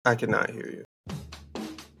I cannot hear you.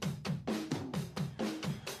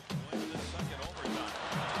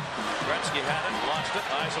 Gretzky had it, lost it.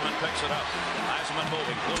 Eisenman picks it up. Eisenman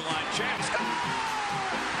moving, blue line chance.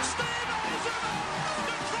 Steve Eisenman,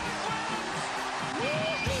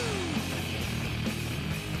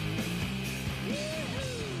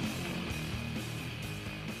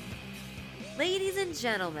 Ladies and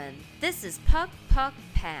gentlemen, this is Puck Puck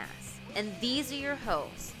Pass, and these are your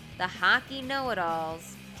hosts, the hockey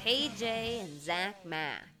know-it-alls, KJ and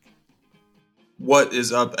ZachMac. What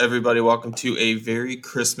is up, everybody? Welcome to a very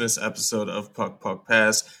Christmas episode of Puck Puck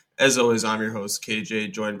Pass. As always, I'm your host,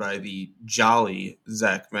 KJ, joined by the jolly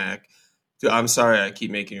ZachMac. Dude, I'm sorry I keep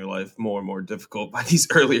making your life more and more difficult by these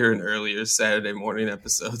earlier and earlier Saturday morning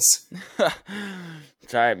episodes.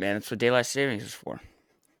 It's all right, man. That's what daylight savings is for.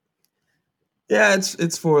 Yeah,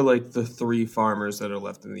 it's for like the 3 farmers that are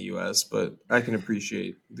left in the U.S., but I can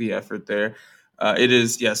appreciate the effort there. It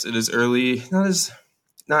is early,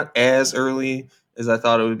 not as early as I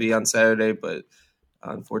thought it would be on Saturday, but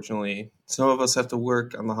unfortunately, some of us have to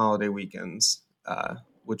work on the holiday weekends,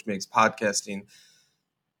 which makes podcasting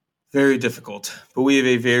very difficult. But we have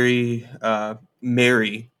a very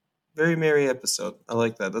merry episode. I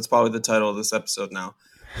like that. That's probably the title of this episode now.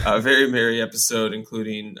 A very merry episode,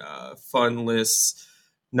 including fun lists,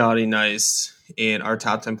 naughty nice, and our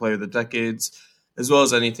top 10 player of the decades, as well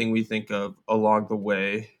as anything we think of along the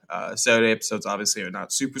way. Saturday episodes obviously are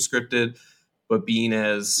not super scripted, but being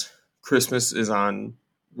as Christmas is on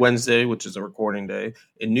Wednesday, which is a recording day,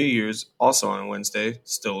 and New Year's also on Wednesday,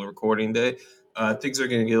 still a recording day, things are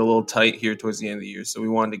going to get a little tight here towards the end of the year. So we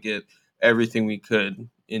wanted to get everything we could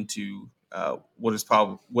into what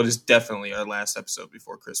is definitely our last episode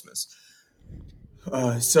before Christmas.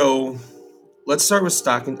 So let's start with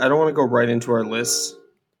stocking. I don't want to go right into our lists,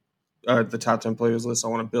 the top 10 players list. I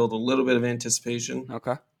want to build a little bit of anticipation.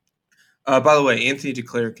 Okay. By the way, Anthony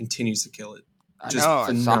Duclair continues to kill it. Just I saw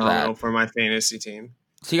phenomenal that. for my fantasy team.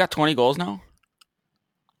 So you got 20 goals now?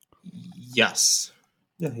 Yes.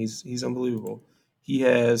 Yeah, he's unbelievable. He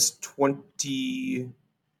has 20.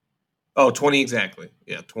 Oh, 20 exactly.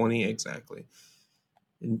 Yeah, 20 exactly.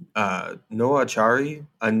 And, Noah Achari,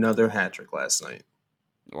 another hat trick last night.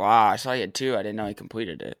 Wow, I saw you had 2. I didn't know he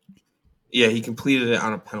completed it. Yeah, he completed it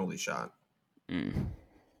on a penalty shot.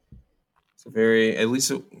 So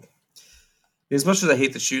as much as I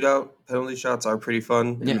hate the shootout, penalty shots are pretty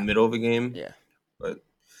fun in the middle of a game. Yeah. But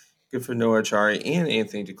good for Noah Achari and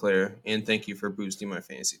Anthony Duclair, and thank you for boosting my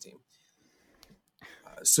fantasy team.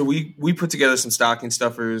 So we put together some stocking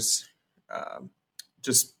stuffers,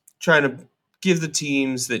 just trying to give the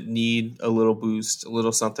teams that need a little boost, a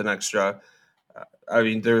little something extra.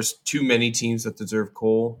 There's too many teams that deserve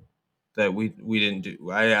Cole that we didn't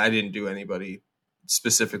do. I didn't do anybody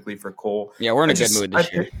specifically for Cole. Yeah, we're in a good mood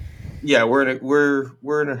this year. Yeah,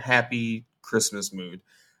 we're in a happy Christmas mood.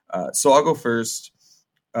 So I'll go first.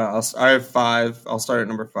 I have 5. I'll start at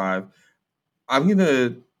number 5. I'm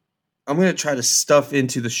gonna try to stuff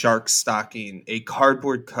into the Sharks stocking a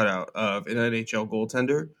cardboard cutout of an NHL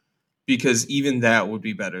goaltender, because even that would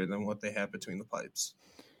be better than what they have between the pipes.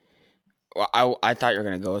 Well, I thought you were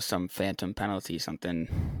going to go with some phantom penalty,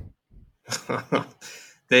 something.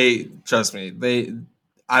 Trust me,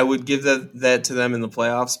 I would give that to them in the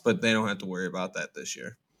playoffs, but they don't have to worry about that this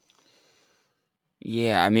year.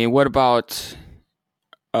 Yeah, I mean, what about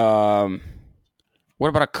a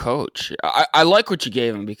coach? I like what you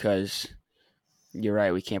gave him, because you're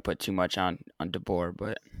right, we can't put too much on DeBoer,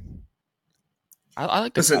 but I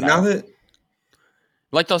like this. Listen, now that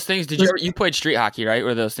like those things, you played street hockey, right?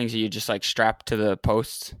 Or those things that you just like strap to the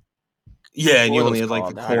posts? Yeah, and you only had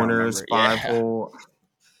like the corners, 5-hole.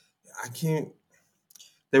 I can't.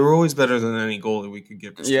 They were always better than any goal that we could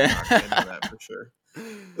get for street hockey. I know that for sure.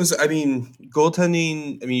 Listen,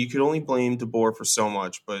 goaltending. You could only blame DeBoer for so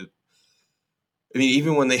much, but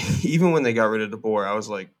even when they got rid of DeBoer, I was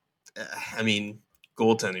like,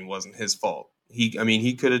 goaltending wasn't his fault.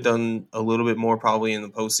 He could have done a little bit more probably in the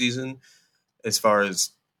postseason as far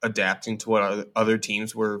as adapting to what other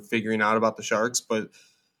teams were figuring out about the Sharks. But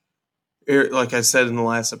like I said in the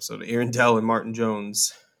last episode, Aaron Dell and Martin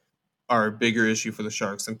Jones are a bigger issue for the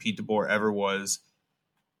Sharks than Pete DeBoer ever was.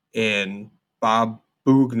 And Bob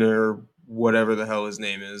Bugner, whatever the hell his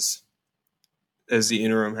name is, as the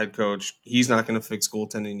interim head coach, he's not going to fix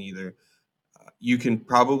goaltending either. You can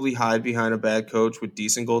probably hide behind a bad coach with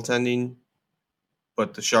decent goaltending,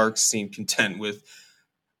 but the Sharks seem content with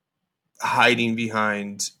hiding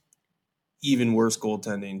behind even worse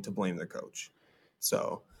goaltending to blame their coach.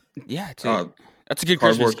 So yeah, that's a good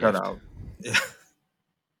Christmas gift. cutout. Yeah.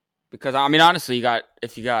 Because I mean, honestly,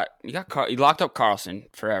 you locked up Carlson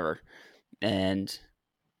forever, and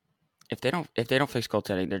if they don't fix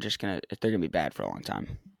goaltending, they're gonna be bad for a long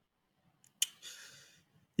time.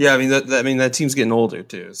 Yeah, I mean that team's getting older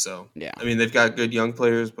too. So Yeah, I mean they've got good young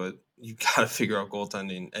players, but you got to figure out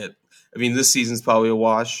goaltending. I mean this season's probably a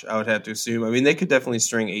wash. I would have to assume. I mean they could definitely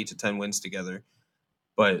string 8 to 10 wins together,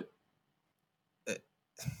 but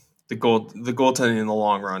the goaltending in the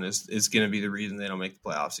long run is going to be the reason they don't make the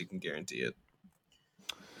playoffs. You can guarantee it.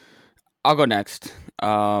 I'll go next.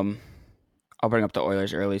 I'll bring up the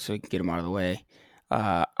Oilers early so we can get them out of the way.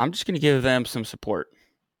 I'm just going to give them some support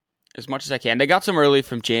as much as I can. They got some early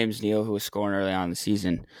from James Neal, who was scoring early on in the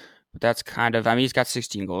season. But that's kind of, I mean, he's got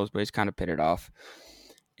 16 goals, but he's kind of pitted off.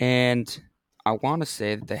 And I want to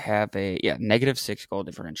say that they have a -6 goal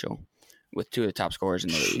differential with 2 of the top scorers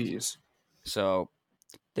in the league. Jeez. So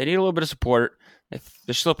they need a little bit of support.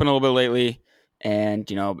 They're slipping a little bit lately. And,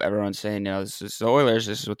 everyone's saying, this is the Oilers.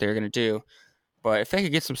 This is what they're going to do. But if they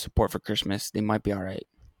could get some support for Christmas, they might be all right.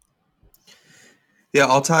 Yeah,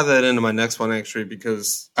 I'll tie that into my next one actually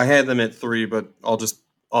because I had them at 3, but I'll just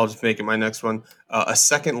make it my next one. A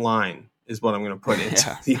second line is what I'm going to put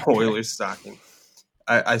into the Oilers stocking.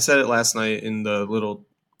 I said it last night in the little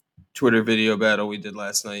Twitter video battle we did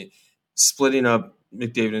last night. Splitting up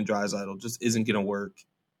McDavid and Draisaitl just isn't going to work.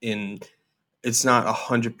 It's not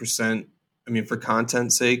 100%. I mean, for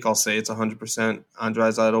content's sake, I'll say it's 100% on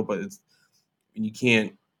Draisaitl, but you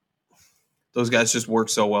can't. Those guys just work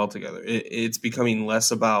so well together. It's becoming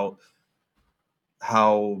less about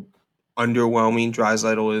how underwhelming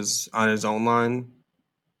Draisaitl is on his own line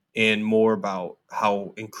and more about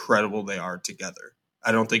how incredible they are together.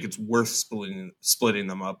 I don't think it's worth splitting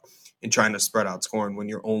them up and trying to spread out scoring when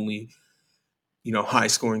your only, high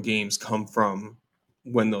scoring games come from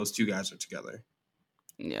when those two guys are together.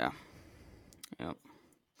 Yeah. Yep.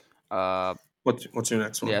 What's your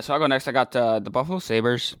next one? Yeah, so I'll go next. I got the Buffalo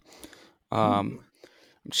Sabres. I'm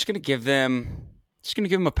just gonna give them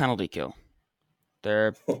a penalty kill.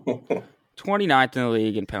 They're 29th in the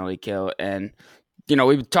league in penalty kill, and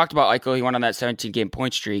we talked about Eichel. He went on that 17-game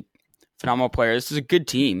point streak. Phenomenal player. This is a good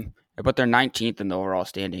team, but they're 19th in the overall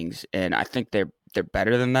standings, and I think they're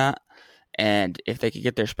better than that. And if they could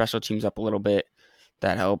get their special teams up a little bit,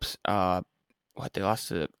 that helps. They lost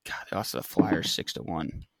to the Flyers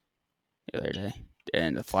 6-1 the other day,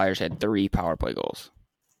 and the Flyers had 3 power play goals.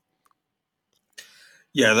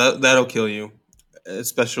 Yeah, that'll kill you,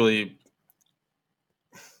 especially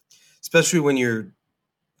when you're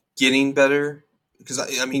getting better. Because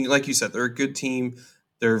I mean, like you said, they're a good team.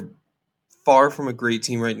 They're far from a great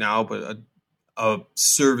team right now, but a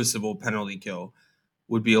serviceable penalty kill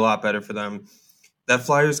would be a lot better for them. That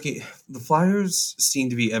Flyers game, the Flyers seem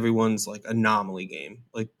to be everyone's like anomaly game.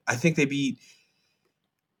 Like I think they beat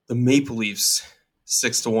the Maple Leafs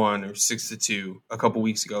 6-1 or 6-2 a couple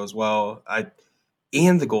weeks ago as well.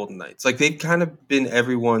 And the Golden Knights. Like, they've kind of been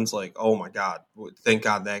everyone's like, oh, my God, thank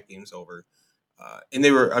God that game's over. And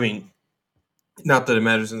they were, I mean, not that it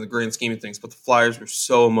matters in the grand scheme of things, but the Flyers were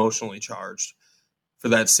so emotionally charged for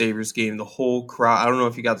that Sabres game. The whole crowd, I don't know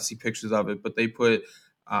if you got to see pictures of it, but they put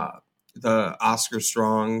the Oscar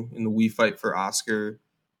Strong and the We Fight for Oscar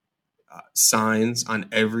signs on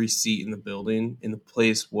every seat in the building, and the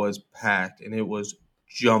place was packed, and it was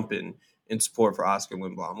jumping in support for Oscar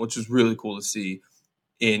Lindblom, which was really cool to see.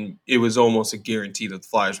 And it was almost a guarantee that the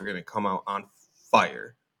Flyers were going to come out on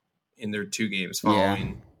fire in their 2 games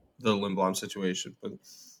following the Lindblom situation. But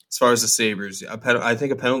as far as the Sabres, I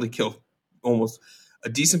think a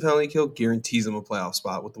decent penalty kill guarantees them a playoff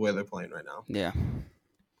spot with the way they're playing right now. Yeah.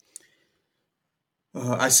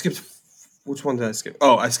 I skipped. Which one did I skip?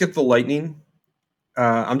 Oh, I skipped the Lightning.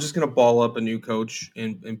 I'm just going to ball up a new coach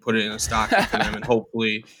and put it in a stocking for them, and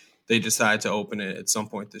hopefully they decide to open it at some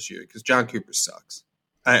point this year because John Cooper sucks.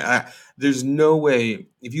 There's no way,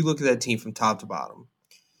 if you look at that team from top to bottom,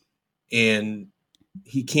 and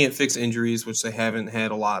he can't fix injuries, which they haven't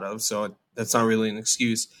had a lot of, so that's not really an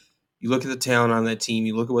excuse. You look at the talent on that team,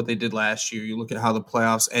 you look at what they did last year, you look at how the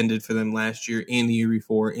playoffs ended for them last year and the year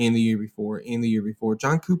before and the year before and the year before.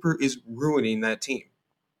 John Cooper is ruining that team.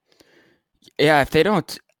 Yeah, if they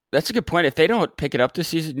don't, that's a good point. If they don't pick it up this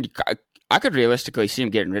season, I could realistically see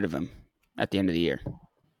him getting rid of him at the end of the year.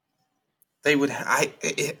 They would. I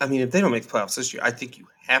mean, if they don't make the playoffs this year, I think you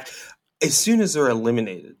have to. As soon as they're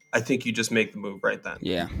eliminated, I think you just make the move right then.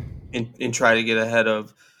 Yeah, and try to get ahead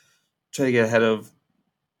of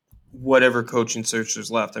whatever coaching search there's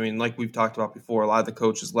left. I mean, like we've talked about before, a lot of the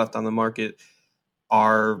coaches left on the market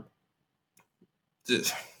are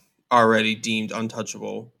already deemed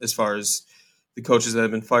untouchable as far as the coaches that have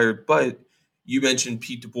been fired. But You mentioned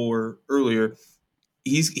Pete DeBoer earlier.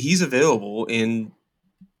 He's available and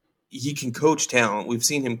he can coach talent. We've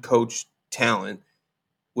seen him coach talent,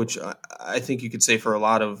 which I think you could say for a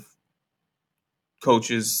lot of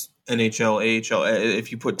coaches, NHL, AHL,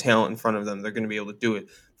 if you put talent in front of them, they're going to be able to do it.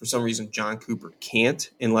 For some reason, John Cooper can't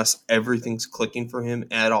unless everything's clicking for him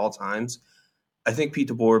at all times. I think Pete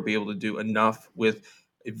DeBoer will be able to do enough with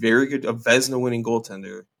a Vezina-winning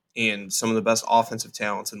goaltender and some of the best offensive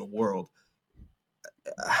talents in the world.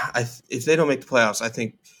 If they don't make the playoffs, I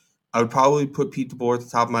think I would probably put Pete DeBoer at the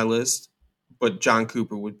top of my list, but John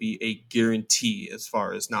Cooper would be a guarantee as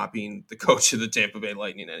far as not being the coach of the Tampa Bay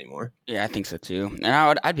Lightning anymore. Yeah, I think so too.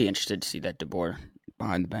 And I'd be interested to see that DeBoer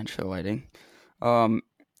behind the bench for the Lightning.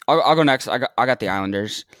 I'll go next. I got the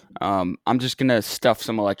Islanders. I'm just gonna stuff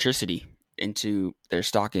some electricity into their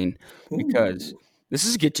stocking because this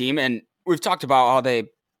is a good team, and we've talked about how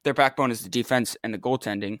their backbone is the defense and the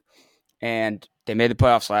goaltending, and they made the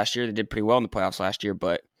playoffs last year. They did pretty well in the playoffs last year,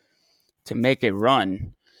 but to make a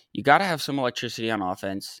run, you got to have some electricity on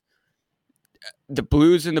offense. The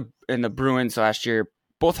Blues and the Bruins last year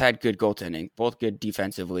both had good goaltending, both good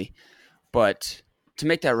defensively, but to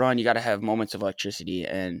make that run, you got to have moments of electricity,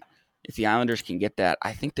 and if the Islanders can get that,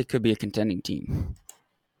 I think they could be a contending team.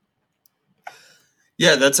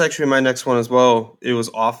 Yeah, that's actually my next one as well. It was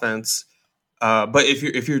offense, but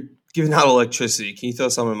if you're giving out electricity, can you throw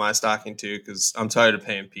some in my stocking too? Because I'm tired of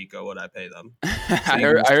paying Pico what I pay them. I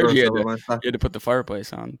heard you had to put the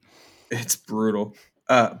fireplace on. It's brutal.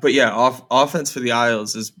 But yeah, offense for the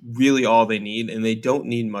Isles is really all they need, and they don't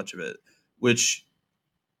need much of it, which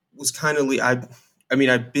was kind of I mean,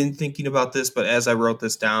 I've been thinking about this, but as I wrote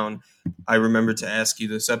this down, I remembered to ask you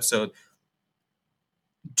this episode.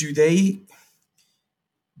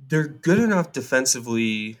 They're good enough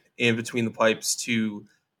defensively and between the pipes to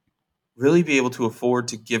really be able to afford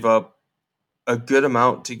to give up a good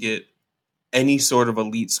amount to get any sort of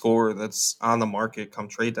elite scorer that's on the market come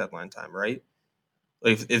trade deadline time, right?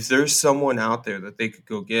 Like if there's someone out there that they could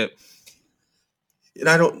go get, and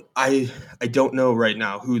I don't know right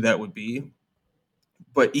now who that would be,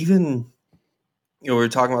 but even we were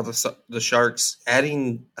talking about the Sharks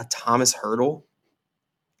adding a Thomas Hertl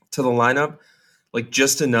to the lineup, like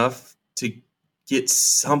just enough to get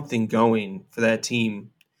something going for that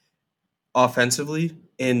team offensively,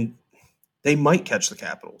 and they might catch the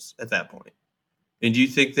Capitals at that point. And do you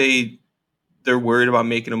think they're worried about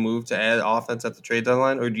making a move to add offense at the trade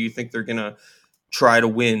deadline, or do you think they're gonna try to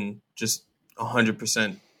win just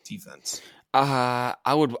 100% defense? I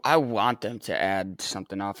want them to add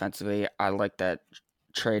something offensively. I like that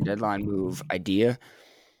trade deadline move idea.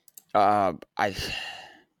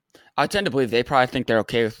 I tend to believe they probably think they're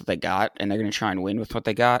okay with what they got, and they're going to try and win with what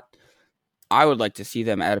they got. I would like to see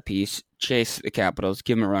them add a piece, chase the Capitals,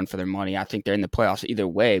 give them a run for their money. I think they're in the playoffs either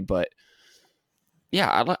way, but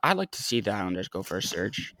yeah, I'd like to see the Islanders go for a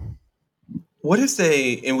surge. What if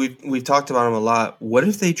they, and we've talked about them a lot, what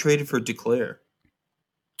if they traded for Duclair?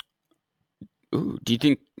 Ooh, do you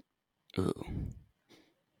think? Ooh,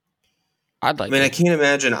 I'd like. I mean, I can't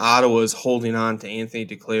imagine Ottawa's holding on to Anthony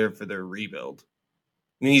Duclair for their rebuild.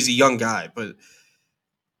 I mean, he's a young guy, but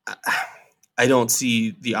I don't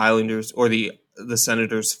see the Islanders or the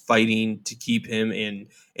Senators fighting to keep him and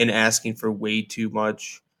asking for way too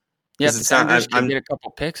much. Yeah, if the Senators could get a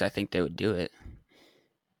couple picks, I think they would do it.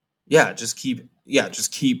 Yeah, just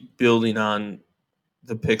keep building on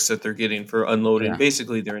the picks that they're getting for unloading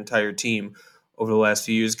basically their entire team over the last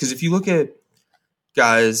few years. Because if you look at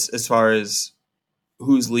guys as far as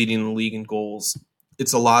who's leading the league in goals,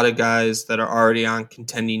 it's a lot of guys that are already on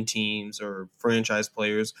contending teams or franchise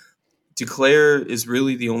players. Duclair is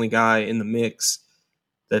really the only guy in the mix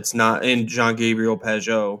that's not. And Jean-Gabriel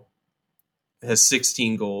Pageau has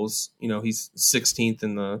 16 goals. He's 16th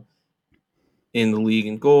in the league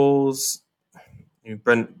in goals.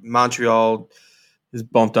 Montreal is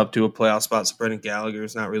bumped up to a playoff spot, so Brendan Gallagher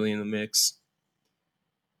is not really in the mix.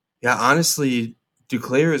 Yeah, honestly,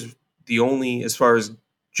 Duclair is the only, as far as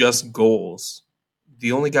just goals,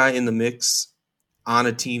 the only guy in the mix on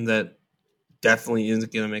a team that definitely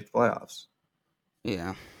isn't going to make the playoffs.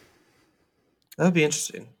 Yeah. That would be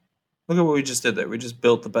interesting. Look at what we just did there. We just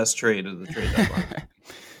built the best trade of the trade deadline.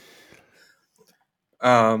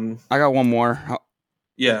 I got one more.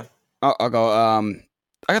 Yeah. I'll go.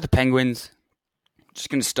 I got the Penguins. Just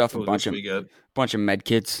going to stuff a bunch of med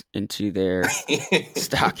kits into their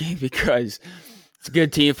stocking because it's a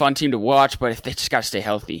good team, fun team to watch, but if they just got to stay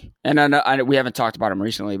healthy. And I know we haven't talked about them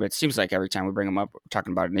recently, but it seems like every time we bring them up, we're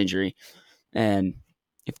talking about an injury. And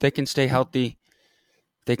if they can stay healthy,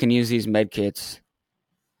 they can use these med kits.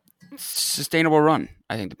 Sustainable run,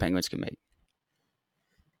 I think the Penguins can make.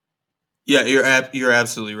 Yeah, you're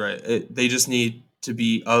absolutely right. They just need to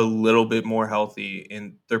be a little bit more healthy,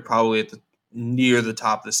 and they're probably at near the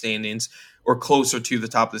top of the standings or closer to the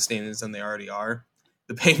top of the standings than they already are.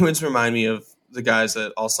 The Penguins remind me of the guys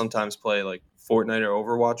that I'll sometimes play like Fortnite or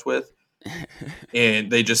Overwatch with,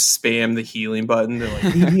 and they just spam the healing button. They're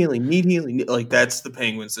like, need healing, need healing. Like, that's the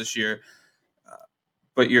Penguins this year.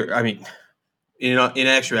 But in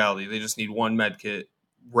actuality, they just need one med kit,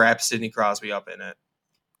 wrap Sidney Crosby up in it,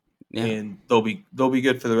 Yeah. and they'll be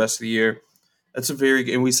good for the rest of the year. That's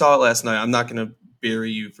and we saw it last night. I'm not going to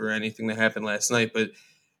bury you for anything that happened last night, but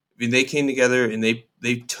I mean, they came together and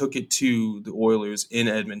they took it to the Oilers in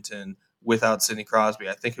Edmonton without Sidney Crosby.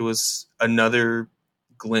 I think it was another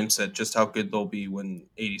glimpse at just how good they'll be when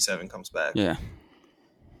 87 comes back. Yeah.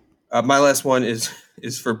 My last one is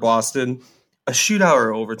for Boston, a shootout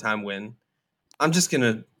or overtime win. I'm just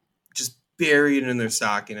gonna just bury it in their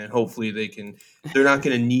stocking, and hopefully they're not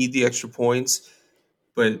gonna need the extra points,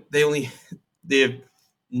 but they have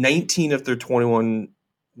 19 of their 21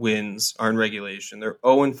 wins are in regulation. They're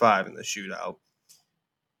 0-5 in the shootout.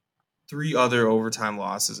 3 other overtime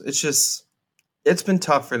losses. It's been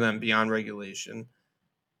tough for them beyond regulation.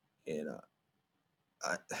 And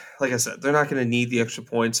like I said, they're not going to need the extra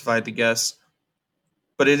points if I had to guess.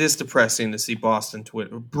 But it is depressing to see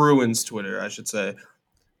Bruins Twitter, I should say,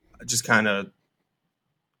 just kind of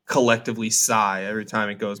collectively sigh every time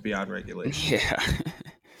it goes beyond regulation. Yeah.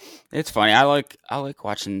 It's funny. I like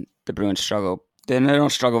watching the Bruins struggle. They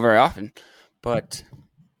don't struggle very often, but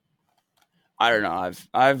I don't know.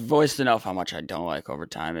 I've voiced enough how much I don't like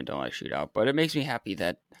overtime and don't like shootout, but it makes me happy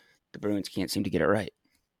that the Bruins can't seem to get it right.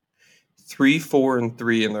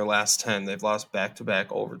 3-4-3 in their last 10. They've lost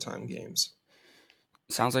back-to-back overtime games.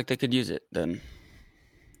 Sounds like they could use it then.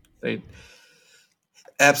 They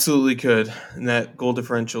absolutely could, and that goal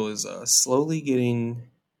differential is slowly getting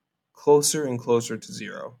closer and closer to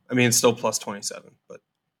 0. I mean, it's still plus 27, but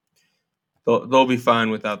they'll be fine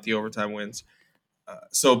without the overtime wins.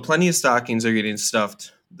 So plenty of stockings are getting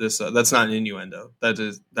stuffed. That's not an innuendo. That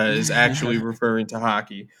is actually referring to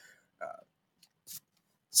hockey.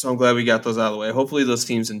 So I'm glad we got those out of the way. Hopefully those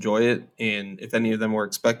teams enjoy it, and if any of them were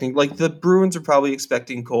expecting, like the Bruins are probably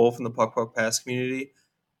expecting Cole from the Puck Pass community,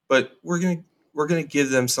 but we're gonna give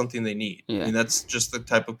them something they need. Yeah. I mean, that's just the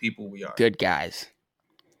type of people we are. Good guys.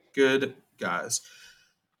 Good guys.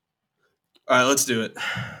 All right, let's do it.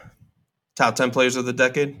 Top 10 players of the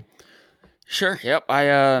decade? Sure. Yep.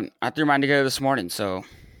 I threw mine together this morning, so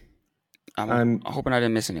I'm hoping I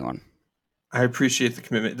didn't miss anyone. I appreciate the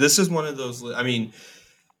commitment. This is one of those. I mean,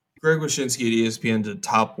 Greg Wyshynski at ESPN did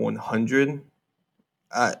top 100.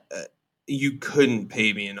 You couldn't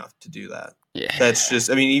pay me enough to do that. Yeah. That's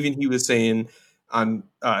just. I mean, even he was saying on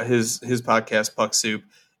his podcast Puck Soup,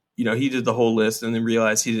 he did the whole list and then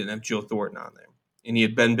realized he didn't have Joe Thornton on there, and he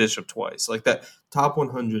had Ben Bishop twice. Like, that top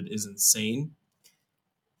 100 is insane,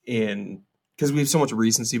 and because we have so much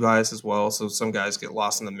recency bias as well, so some guys get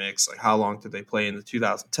lost in the mix. Like, how long did they play in the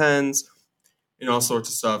 2010s, and all sorts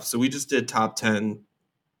of stuff. So we just did top 10.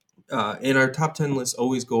 And our top 10 lists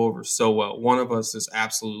always go over so well. One of us is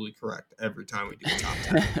absolutely correct every time we do the top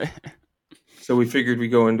 10. So we figured we'd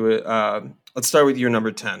go into it. Let's start with your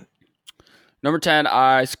number 10. Number 10,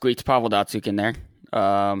 I squeaked Pavel Datsyuk in there.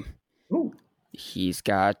 He's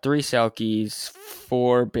got 3 Selkies,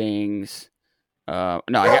 4 Bings.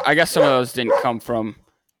 I guess some of those didn't come from...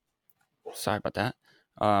 Sorry about that.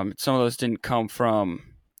 Some of those didn't come from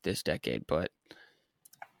this decade, but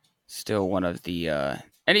still one of the...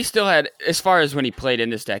 and he still had, as far as when he played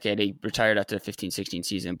in this decade, he retired after the 15-16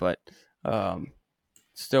 season, but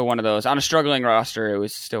still one of those. On a struggling roster, it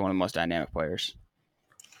was still one of the most dynamic players.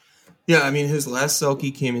 Yeah, I mean, his last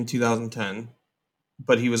Selke came in 2010,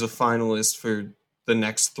 but he was a finalist for the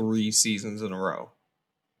next 3 seasons in a row.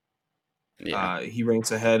 Yeah. He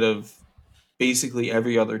ranks ahead of basically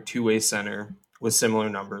every other two-way center with similar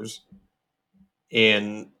numbers.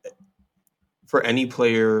 And for any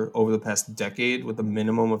player over the past decade with a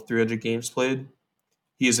minimum of 300 games played,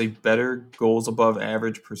 he is a better goals above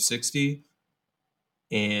average per 60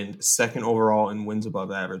 and second overall in wins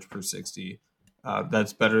above average per 60.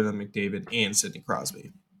 That's better than McDavid and Sidney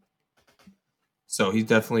Crosby. So he's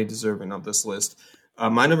definitely deserving of this list.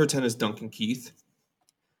 My number 10 is Duncan Keith.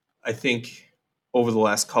 I think over the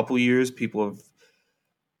last couple years, people have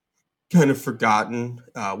kind of forgotten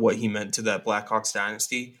what he meant to that Blackhawks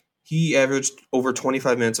dynasty. He averaged over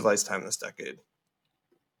 25 minutes of ice time this decade.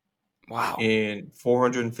 Wow. And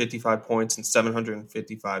 455 points in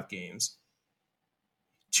 755 games.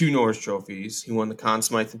 2 Norris trophies. He won the Conn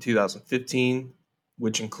Smythe in 2015,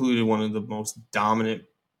 which included one of the most dominant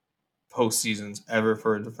postseasons ever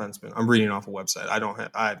for a defenseman. I'm reading off a website.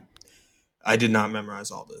 I did not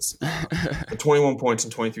memorize all this. But 21 points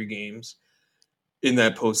in 23 games in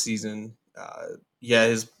that postseason.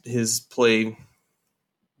 His play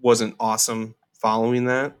wasn't awesome following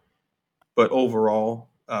that, but overall,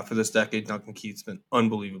 for this decade, Duncan Keith's been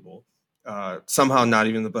unbelievable. Somehow not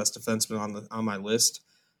even the best defenseman on my list,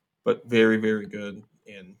 but very, very good.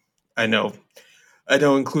 And I know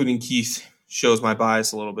including Keith shows my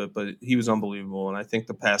bias a little bit, but he was unbelievable. And I think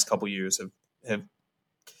the past couple years have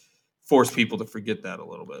forced people to forget that a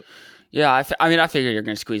little bit. Yeah, I figured you're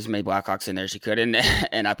going to squeeze as many Blackhawks in there as you could,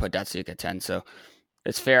 and I put Datsuk at 10, so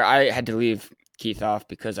it's fair. I had to leave Keith off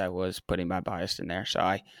because I was putting my bias in there, so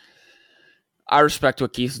I respect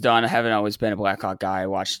what Keith's done. I haven't always been a Blackhawk guy. I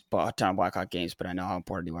watched a ton of Blackhawk games, but I know how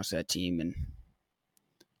important he was to that team, and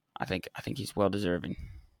I think he's well deserving.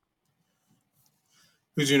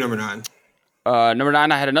 Who's your number 9? Number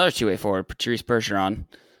 9, I had another two-way forward, Patrice Bergeron,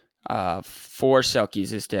 for Selkies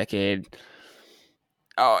this decade.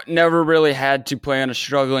 Never really had to play on a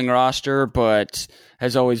struggling roster, but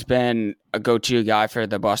has always been a go-to guy for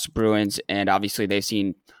the Boston Bruins, and obviously they've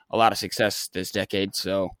seen a lot of success this decade,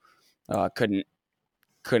 so couldn't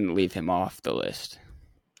leave him off the list.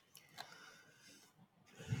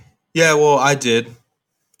 Yeah, well, I did.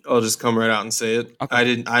 I'll just come right out and say it.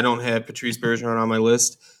 Okay. I don't have Patrice Bergeron on my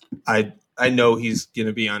list. I know he's going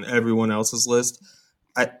to be on everyone else's list.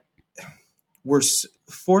 For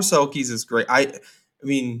Selkies is great. I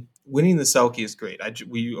mean, winning the Selkie is great.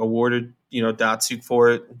 We awarded Datsuk for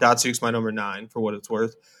it. Datsuk's my number 9 for what it's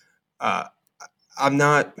worth. I'm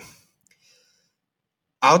not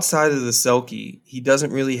outside of the Selkie. He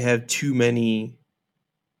doesn't really have too many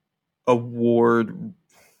award.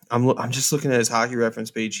 I'm just looking at his hockey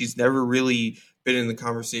reference page. He's never really been in the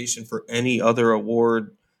conversation for any other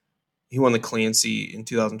award. He won the Clancy in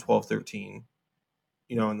 2012-13,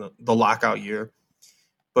 in the lockout year.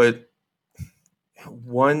 But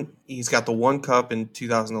he's got the one cup in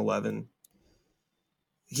 2011.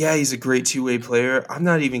 Yeah, he's a great two-way player. I'm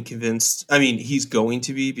not even convinced. I mean, he's going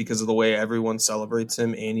to be because of the way everyone celebrates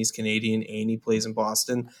him, and he's Canadian, and he plays in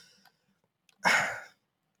Boston.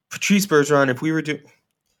 Patrice Bergeron, if we were doing...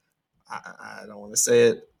 I don't want to say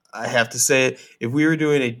it. I have to say it. If we were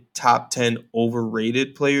doing a top 10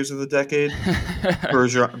 overrated players of the decade,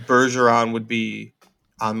 Bergeron would be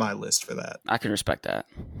on my list for that. I can respect that.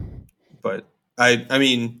 But I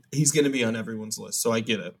mean, he's going to be on everyone's list, so I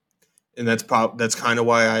get it. And that's kind of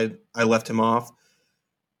why I left him off.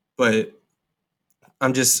 But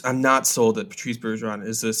I'm not sold that Patrice Bergeron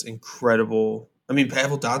is this incredible. I mean,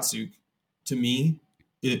 Pavel Datsuk, to me,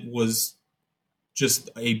 it was just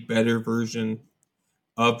a better version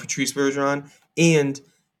of Patrice Bergeron. And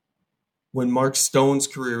when Mark Stone's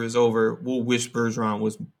career is over, we'll wish Bergeron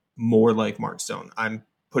was more like Mark Stone. I'm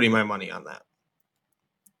putting my money on that.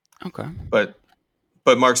 Okay. But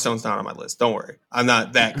Mark Stone's not on my list. Don't worry. I'm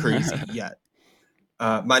not that crazy yet.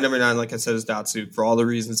 My number 9, like I said, is Datsuk for all the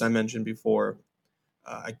reasons I mentioned before.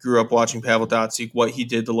 I grew up watching Pavel Datsuk, what he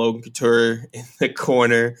did to Logan Couture in the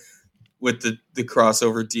corner with the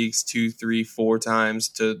crossover dekes 2, 3, 4 times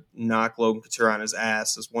to knock Logan Couture on his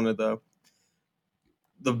ass is one of the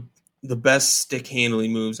best stick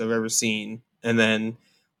handling moves I've ever seen. And then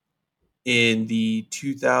in the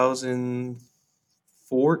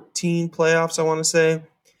 2014 playoffs, I want to say,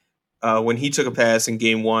 when he took a pass in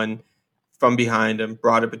game 1 from behind him,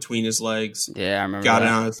 brought it between his legs, yeah, I remember got that.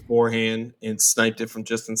 it on his forehand and sniped it from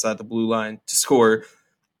just inside the blue line to score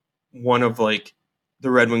one of the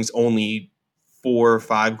Red Wings' only 4 or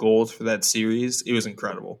 5 goals for that series. It was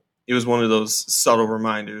incredible. It was one of those subtle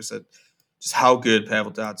reminders that just how good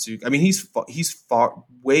Pavel Datsuk. I mean, he's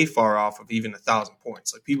way far off of even 1,000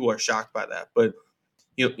 points. People are shocked by that, but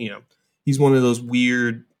he's one of those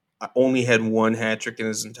weird. Only had 1 hat trick in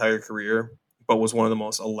his entire career, but was one of the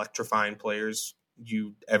most electrifying players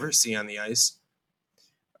you ever see on the ice.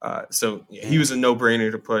 So he was a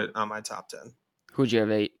no-brainer to put on my top 10. Who'd you have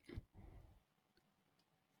 8?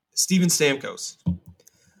 Steven Stamkos,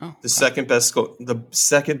 the second best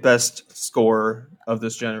scorer of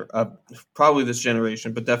this probably this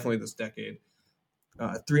generation, but definitely this decade.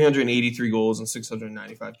 383 goals in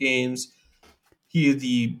 695 games. He had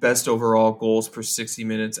the best overall goals per 60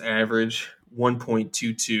 minutes average,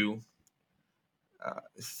 1.22.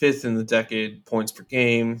 5th in the decade points per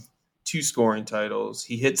game, 2 scoring titles.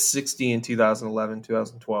 He hit 60 in 2011,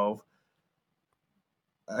 2012.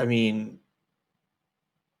 I mean,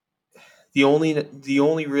 the only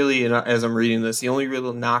really, and as I'm reading this, the only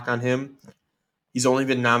real knock on him, he's only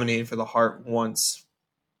been nominated for the Hart once,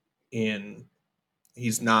 and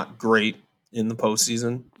he's not great in the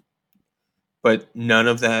postseason. but none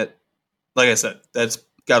of that, like I said, that's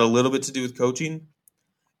got a little bit to do with coaching,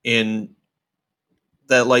 and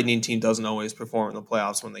that Lightning team doesn't always perform in the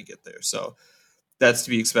playoffs when they get there. So that's to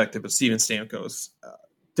be expected, but Steven Stamkos,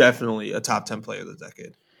 definitely a top 10 player of the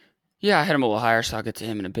decade. Yeah, I had him a little higher, so I'll get to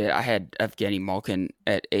him in a bit. I had Evgeny Malkin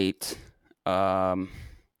at 8.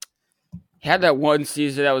 He had that one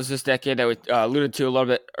season that was this decade that we alluded to a little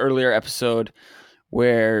bit earlier episode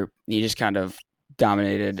where he just kind of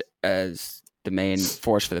dominated as the main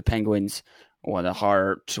force for the Penguins. Won the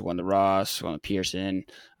Hart, won the Ross, won the Pearson,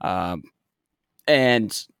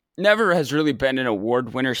 and never has really been an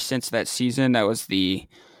award winner since that season. That was the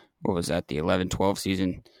 11-12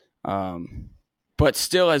 season. But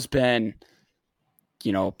still has been,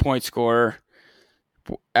 point scorer.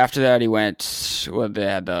 After that, he went, they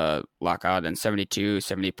had the lockout in 72,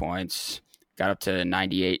 70 points, got up to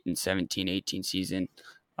 98 in 17-18 season.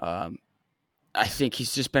 I think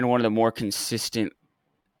he's just been one of the more consistent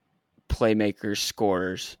playmakers,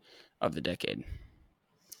 scorers of the decade.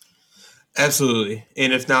 Absolutely.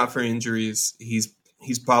 And if not for injuries, he's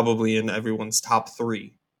probably in everyone's top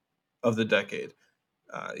 3 of the decade.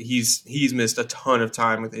 He's missed a ton of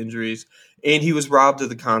time with injuries, and he was robbed of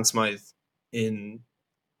the Conn Smythe in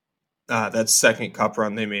that second cup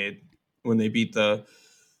run they made when they beat the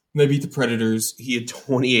Predators. He had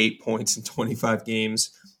 28 points in 25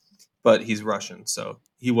 games, but he's Russian, so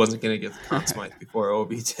he wasn't going to get the Conn Smythe before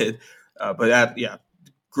Obi did.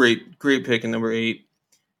 Great pick in number 8.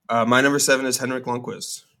 My number 7 is Henrik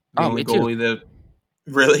Lundqvist. The only goalie that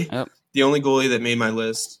really, yep. The only goalie that made my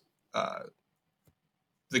list.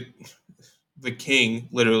 The king,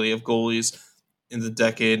 literally, of goalies in the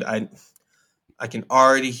decade. I can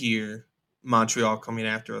already hear Montreal coming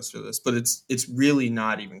after us for this, but it's really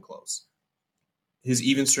not even close. His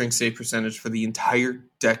even strength save percentage for the entire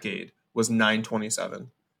decade was .927.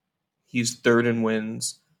 He's third in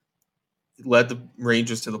wins. He led the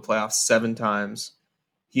Rangers to the playoffs 7 times.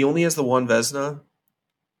 He only has the one Vezina,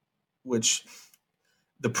 which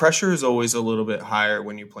the pressure is always a little bit higher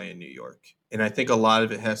when you play in New York. And I think a lot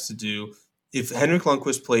of it has to do, if Henrik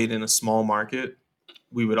Lundqvist played in a small market,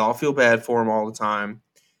 we would all feel bad for him all the time.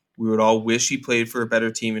 We would all wish he played for a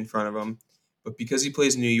better team in front of him. But because he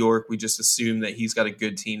plays in New York, we just assume that he's got a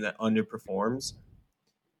good team that underperforms.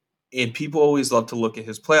 And people always love to look at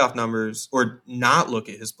his playoff numbers or not look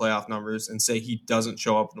at his playoff numbers and say he doesn't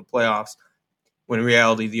show up in the playoffs, when in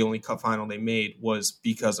reality, the only cup final they made was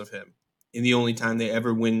because of him. And the only time they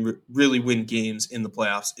ever really win games in the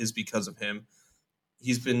playoffs is because of him.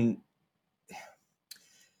 He's been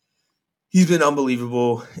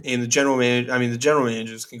unbelievable. And the general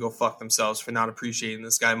managers can go fuck themselves for not appreciating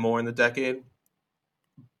this guy more in the decade.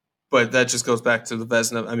 But that just goes back to the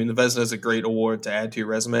Vezina. I mean, the Vezina is a great award to add to your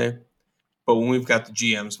resume. But when we've got the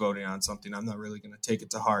GMs voting on something, I'm not really going to take it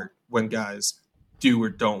to heart when guys do or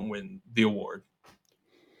don't win the award.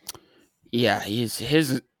 Yeah,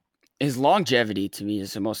 his longevity to me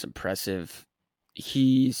is the most impressive.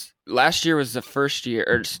 Last year was the first year,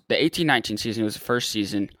 or the 18-19 season was the first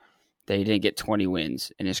season that he didn't get 20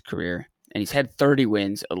 wins in his career. And he's had 30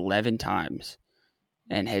 wins 11 times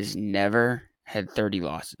and has never had 30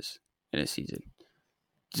 losses in a season.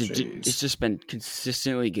 It's just been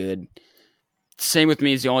consistently good. Same with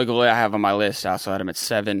me. He's the only goalie I have on my list. I also had him at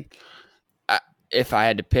 7. If I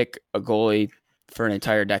had to pick a goalie for an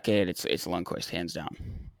entire decade, it's Lundqvist, hands down.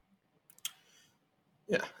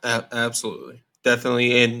 Yeah, absolutely.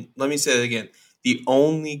 Definitely. And let me say it again. The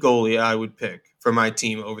only goalie I would pick for my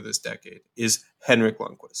team over this decade is Henrik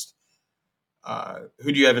Lundqvist.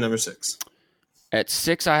 Who do you have at number 6? At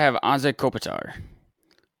 6, I have Anze Kopitar.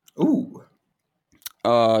 Ooh.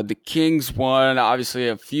 The Kings won, obviously,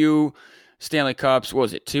 a few Stanley Cups. What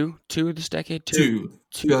was it, 2? 2 this decade? 2.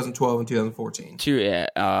 2012 and 2014. 2,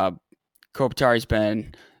 yeah. Kopitar's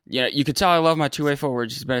been, you can tell I love my two-way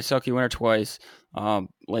forwards. He's been a Selke winner twice.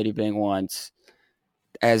 Lady Byng once.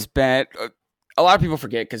 Has been, a lot of people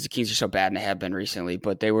forget because the Kings are so bad and they have been recently,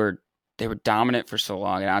 but they were dominant for so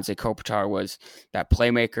long. And Anze Kopitar was that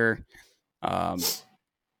playmaker.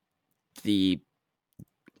 The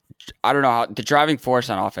driving force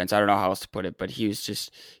on offense. I don't know how else to put it, but he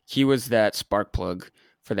was that spark plug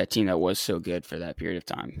for that team that was so good for that period of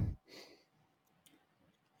time.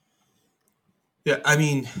 Yeah, I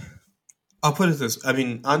mean, I'll put it this. I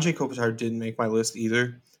mean, Anze Kopitar didn't make my list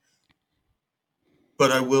either.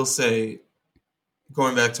 But I will say,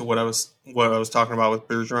 going back to what I was talking about with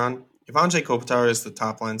Bergeron, if Anze Kopitar is the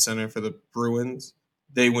top line center for the Bruins,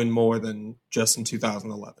 they win more than just in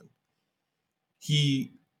 2011.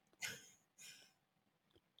 He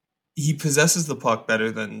possesses the puck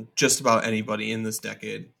better than just about anybody in this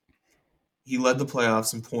decade. He led the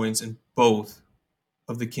playoffs in points in both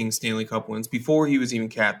of the Kings Stanley Cup wins before he was even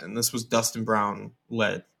captain. This was Dustin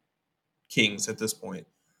Brown-led Kings at this point.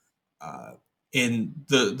 And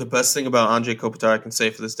the best thing about Anze Kopitar I can say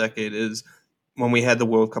for this decade is when we had the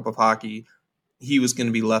World Cup of Hockey, he was going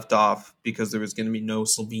to be left off because there was going to be no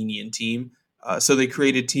Slovenian team. So they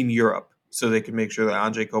created Team Europe so they could make sure that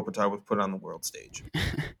Anze Kopitar was put on the world stage.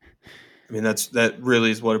 I mean, that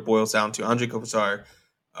really is what it boils down to. Anze Kopitar,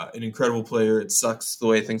 an incredible player. It sucks the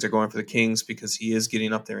way things are going for the Kings because he is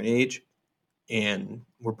getting up there in age, and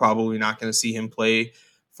we're probably not going to see him play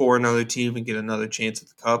for another team and get another chance at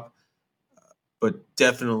the Cup. But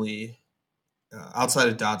definitely, outside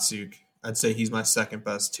of Datsuk, I'd say he's my second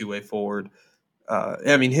best two-way forward.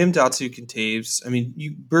 I mean, him, Datsuk, and Taves. I mean,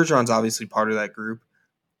 Bergeron's obviously part of that group,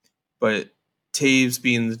 but Taves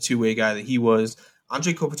being the two-way guy that he was,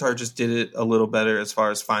 Anze Kopitar just did it a little better as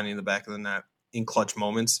far as finding the back of the net in clutch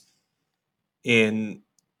moments. And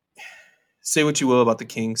say what you will about the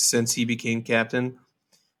Kings, since he became captain,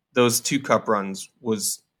 those 2 cup runs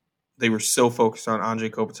they were so focused on Anze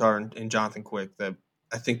Kopitar and Jonathan Quick that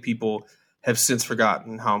I think people have since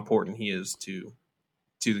forgotten how important he is to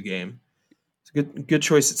the game. It's a good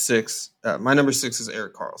choice at 6. My number 6 is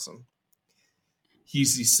Erik Karlsson.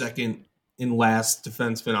 He's the second and last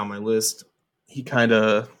defenseman on my list. He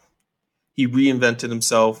reinvented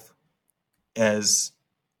himself as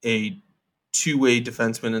a two-way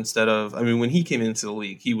defenseman instead of, I mean, when he came into the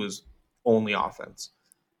league, he was only offense.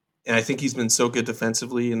 And I think he's been so good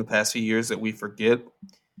defensively in the past few years that we forget.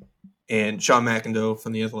 And Sean McIndoe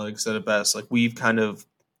from The Athletic said it best. Like, we've kind of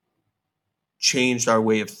changed our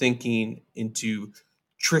way of thinking into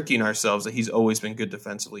tricking ourselves that he's always been good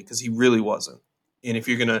defensively, because he really wasn't. And if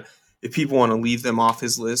people want to leave them off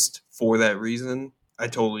his list for that reason, I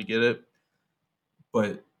totally get it.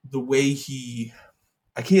 But the way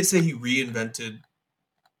I can't say he reinvented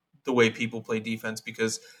the way people play defense,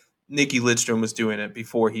 because Nicky Lidstrom was doing it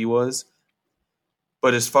before he was.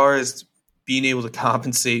 But as far as being able to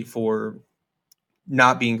compensate for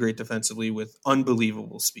not being great defensively with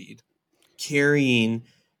unbelievable speed, carrying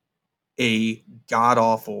a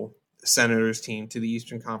god-awful Senators team to the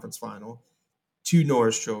Eastern Conference Final, 2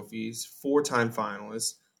 Norris trophies, 4-time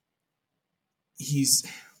finalists. If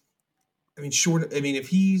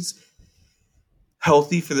he's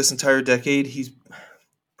healthy for this entire decade, he's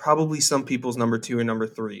probably some people's number 2 or number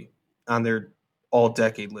 3 on their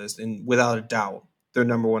all-decade list, and without a doubt, their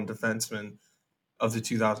number 1 defenseman of the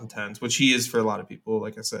 2010s, which he is for a lot of people.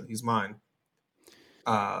 Like I said, he's mine.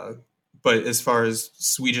 But as far as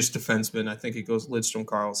Swedish defensemen, I think it goes Lidstrom,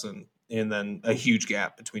 Karlsson, and then a huge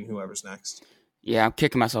gap between whoever's next. Yeah, I'm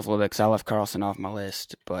kicking myself a little bit because I left Karlsson off my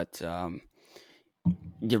list, but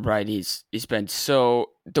you're right. He's been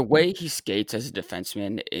so, the way he skates as a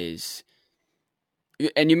defenseman is,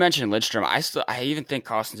 and you mentioned Lidstrom. I even think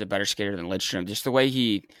Karlsson's a better skater than Lidstrom. Just the way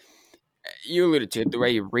you alluded to it, the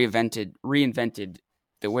way he reinvented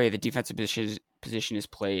the way the defensive position is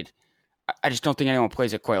played. I just don't think anyone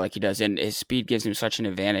plays it quite like he does, and his speed gives him such an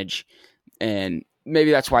advantage. And maybe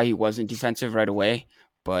that's why he wasn't defensive right away.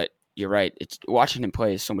 But you're right; watching him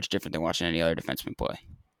play is so much different than watching any other defenseman play.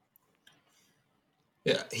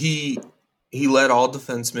 Yeah, he led all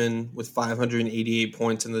defensemen with 588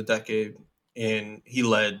 points in the decade, and he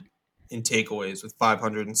led in takeaways with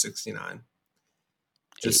 569.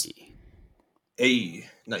 Just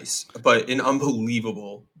nice, but an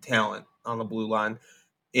unbelievable talent on the blue line.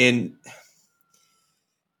 And I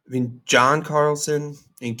mean, John Carlson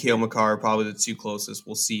and Cale Makar are probably the 2 closest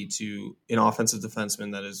we'll see to an offensive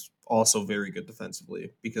defenseman that is also very good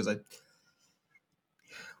defensively, because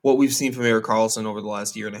what we've seen from Erik Karlsson over the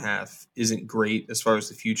last year and a half isn't great as far as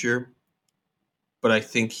the future, but I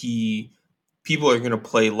think people are going to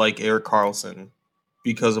play like Erik Karlsson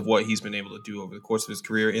because of what he's been able to do over the course of his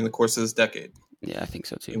career, in the course of this decade. Yeah, I think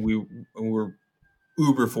so too. And we're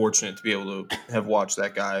uber fortunate to be able to have watched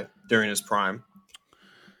that guy during his prime.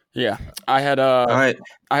 Yeah, I had all right.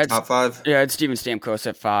 I had top 5. Yeah, I had Steven Stamkos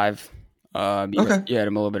at 5. Okay, you had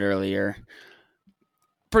him a little bit earlier.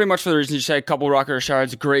 Pretty much for the reason you said, a couple rocket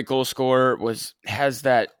shards, great goal scorer, has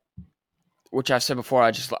that, which I've said before.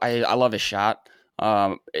 I love his shot.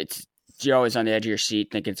 You're always on the edge of your seat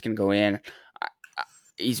thinking it's going to go in.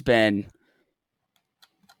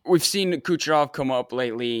 We've seen Kucherov come up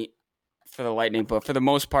lately for the Lightning, but for the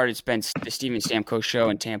most part, it's been the Steven Stamkos show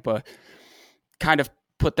in Tampa. Kind of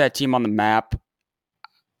put that team on the map.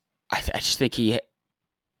 I just think he,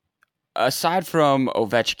 aside from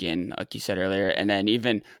Ovechkin, like you said earlier, and then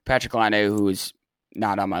even Patrick Laine, who is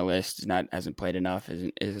not on my list, hasn't played enough,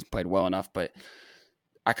 hasn't played well enough, but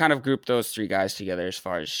I kind of grouped those 3 guys together as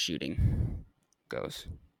far as shooting. goes.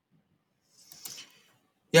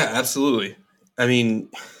 Yeah, absolutely. I mean,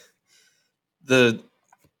 the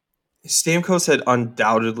Stamkos had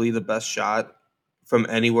undoubtedly the best shot from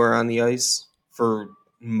anywhere on the ice for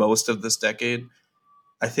most of this decade.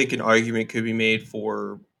 I think an argument could be made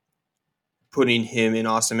for putting him and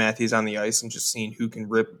Austin Matthews on the ice and just seeing who can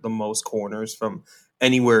rip the most corners from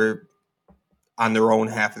anywhere on their own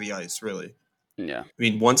half of the ice, really. Yeah. I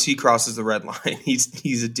mean, once he crosses the red line,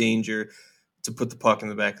 he's a danger to put the puck in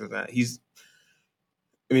the back of the net.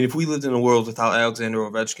 If we lived in a world without Alexander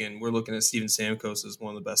Ovechkin, we're looking at Steven Stamkos as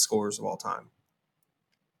one of the best scorers of all time.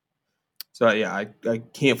 So, yeah, I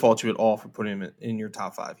can't fault you at all for putting him in your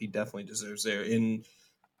top 5. He definitely deserves there. And,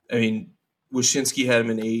 Wyshynski had him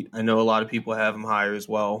in 8. I know a lot of people have him higher as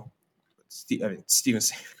well. Steven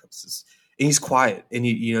Stamkos he's quiet, and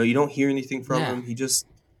you don't hear anything from him. He just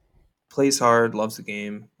plays hard, loves the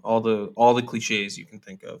game, all the cliches you can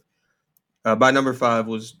think of. By number 5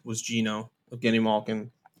 was Gino Evgeny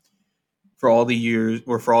Malkin. For all the years,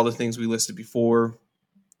 or for all the things we listed before,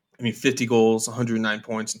 50 goals, 109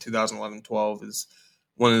 points in 2011-12 is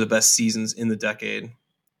one of the best seasons in the decade.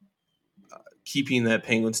 Keeping that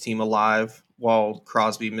Penguins team alive while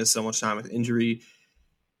Crosby missed so much time with injury.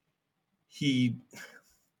 He's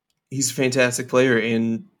a fantastic player,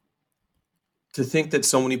 and to think that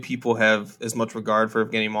so many people have as much regard for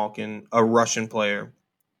Evgeny Malkin, a Russian player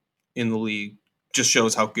in the league, just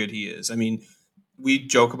shows how good he is. We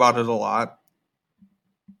joke about it a lot,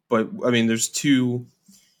 but there's 2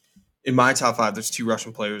 in my top 5. There's 2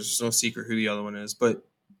 Russian players. There's no secret who the other one is, but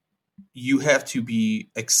you have to be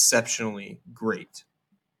exceptionally great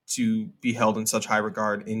to be held in such high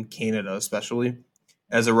regard in Canada, especially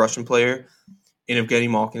as a Russian player. And Evgeny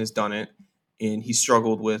Malkin has done it, and he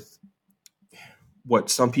struggled with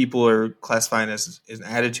what some people are classifying as an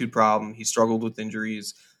attitude problem. He struggled with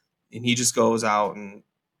injuries, and he just goes out and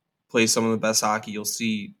plays some of the best hockey you'll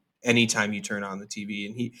see anytime you turn on the TV.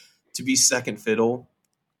 And to be second fiddle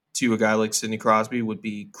to a guy like Sidney Crosby would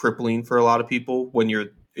be crippling for a lot of people when you're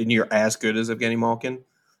as good as Evgeny Malkin,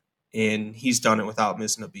 and he's done it without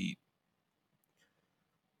missing a beat.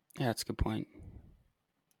 Yeah, that's a good point.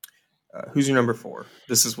 Who's your number 4?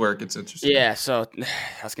 This is where it gets interesting. Yeah, so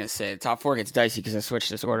I was going to say the top 4 gets dicey because I switched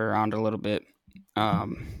this order around a little bit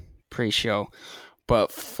pre-show.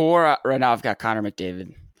 But 4 right now, I've got Connor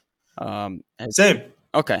McDavid. Same.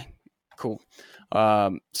 Okay, cool.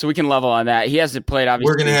 So we can level on that. He hasn't played,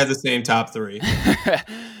 obviously. We're going to have the same top 3.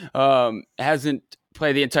 Hasn't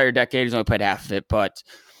played the entire decade. He's only played half of it, but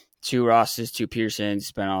 2 Rosses, 2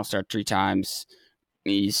 Pearsons, been All-Star 3 times.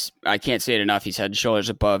 I can't say it enough. He's head and shoulders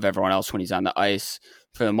above everyone else when he's on the ice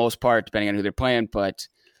for the most part, depending on who they're playing. But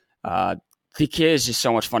the kid is just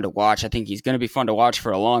so much fun to watch. I think he's going to be fun to watch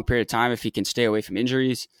for a long period of time if he can stay away from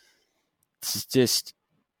injuries.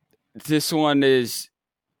 This one is,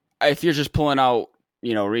 if you're just pulling out,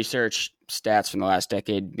 research stats from the last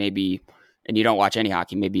decade, maybe, and you don't watch any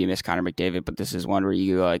hockey, maybe you miss Connor McDavid. But this is one where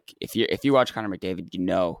you if you watch Connor McDavid,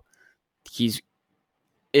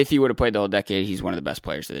 if he would have played the whole decade, he's one of the best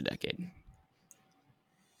players of the decade.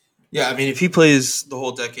 Yeah, if he plays the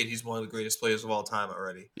whole decade, he's one of the greatest players of all time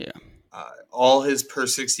already. Yeah. All his per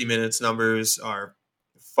 60 minutes numbers are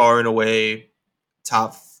far and away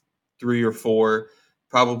top 3 or 4,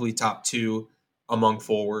 probably top 2 among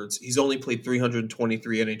forwards. He's only played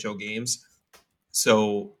 323 NHL games.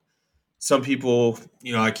 So some people,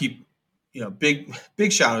 I keep,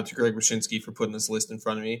 big shout out to Greg Wyshynski for putting this list in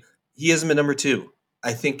front of me. He has him at number 2.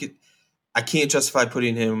 I can't justify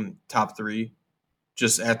putting him top 3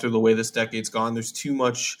 just after the way this decade's gone. There's too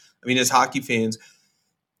much. As hockey fans,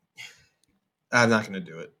 I'm not going to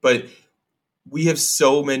do it. But we have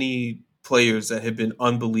so many players that have been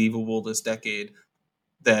unbelievable this decade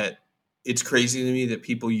that it's crazy to me that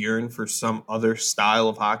people yearn for some other style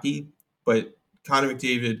of hockey. But Connor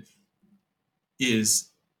McDavid is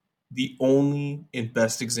the only and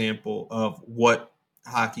best example of what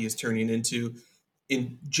hockey is turning into.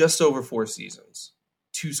 In just over 4 seasons,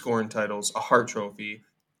 2 scoring titles, a Hart Trophy,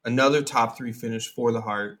 another top 3 finish for the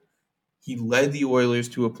Hart. He led the Oilers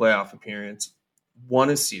to a playoff appearance, won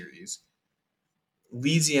a series,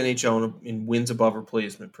 leads the NHL in wins above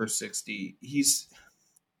replacement per 60. He's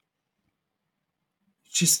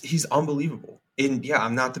unbelievable. And yeah,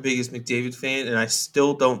 I'm not the biggest McDavid fan, and I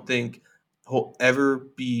still don't think he'll ever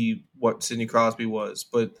be what Sidney Crosby was.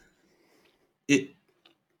 But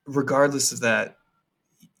regardless of that,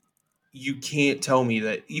 you can't tell me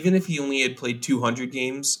that even if he only had played 200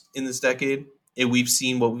 games in this decade and we've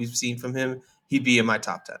seen what we've seen from him, he'd be in my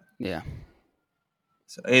top 10. Yeah.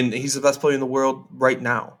 And he's the best player in the world right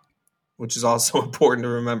now, which is also important to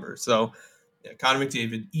remember. So Yeah, Connor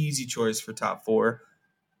McDavid, easy choice for top 4.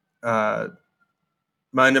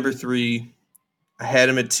 My number 3, I had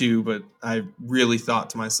him at 2, but I really thought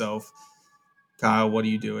to myself, Kyle, what are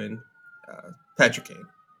you doing? Patrick Kane.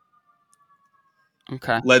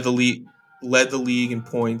 Okay. Led the league in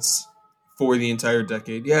points for the entire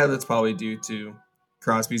decade. Yeah, that's probably due to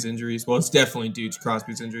Crosby's injuries. Well, it's definitely due to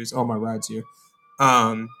Crosby's injuries. Oh, my ride's here.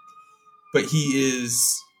 But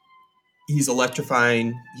he's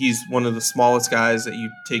electrifying. He's one of the smallest guys that you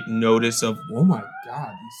take notice of. Oh my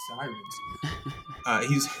God, these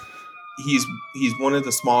sirens! He's one of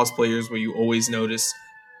the smallest players where you always notice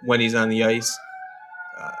when he's on the ice.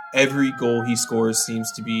 Every goal he scores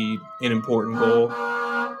seems to be an important goal.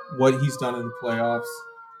 What he's done in the playoffs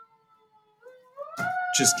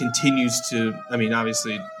just continues to. I mean,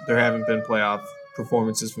 obviously there haven't been playoff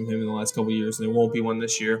performances from him in the last couple of years, and there won't be one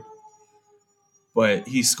this year. But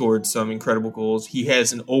he scored some incredible goals. He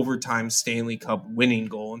has an overtime Stanley Cup winning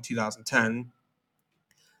goal in 2010.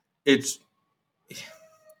 He's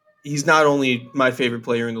not only my favorite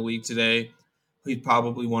player in the league today, he's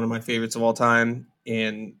probably one of my favorites of all time.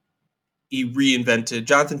 And he reinvented.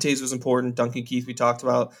 Jonathan Toews was important. Duncan Keith we talked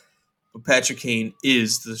about. But Patrick Kane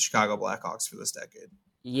is the Chicago Blackhawks for this decade.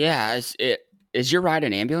 Yeah, is your ride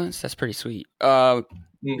an ambulance? That's pretty sweet. No,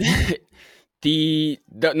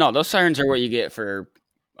 those sirens are what you get for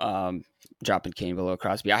dropping Kane below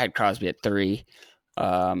Crosby. I had Crosby at 3,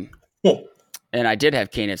 and I did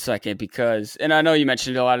have Kane at 2nd because, and I know you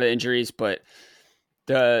mentioned a lot of the injuries, but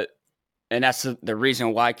that's the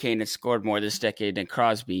reason why Kane has scored more this decade than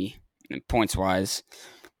Crosby points wise.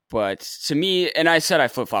 But to me, and I said I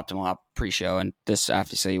flip-flopped him a lot pre-show, and this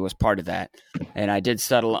obviously was part of that. And I did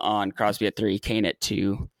settle on Crosby at 3, Kane at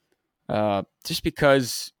 2, just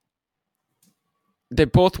because they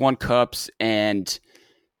both won cups, and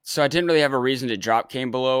so I didn't really have a reason to drop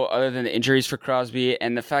Kane below other than the injuries for Crosby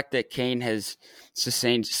and the fact that Kane has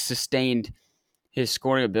sustained his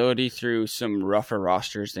scoring ability through some rougher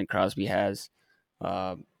rosters than Crosby has.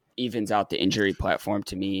 Evens out the injury platform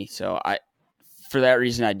to me. So for that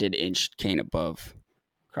reason, I did inch Kane above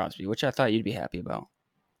Crosby, which I thought you'd be happy about.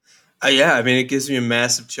 Yeah, I mean, it gives me a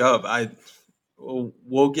massive chub.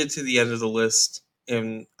 We'll get to the end of the list,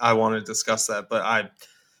 and I want to discuss that, but I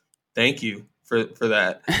thank you for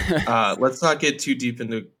that. Let's not get too deep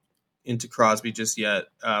into Crosby just yet.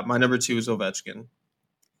 My number 2 is Ovechkin.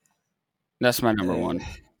 That's my number 1.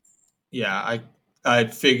 Yeah, I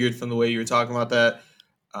figured from the way you were talking about that.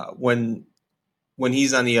 When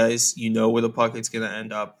he's on the ice, you know where the puck is going to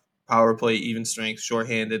end up. Power play, even strength,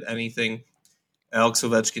 shorthanded, anything. Alex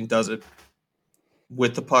Ovechkin does it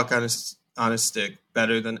with the puck on his stick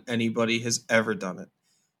better than anybody has ever done it.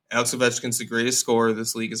 Alex Ovechkin's the greatest scorer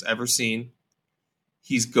this league has ever seen.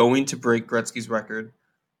 He's going to break Gretzky's record.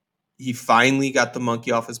 He finally got the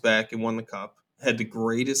monkey off his back and won the cup. Had the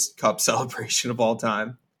greatest cup celebration of all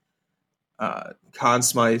time. Conn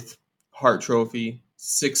Smythe, Hart Trophy,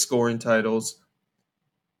 6 scoring titles.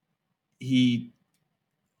 He's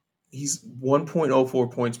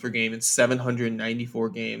 1.04 points per game in 794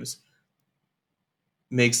 games.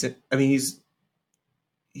 Makes it. I mean, he's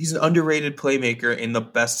an underrated playmaker and the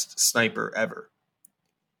best sniper ever.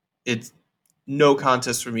 It's no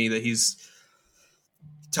contest for me that he's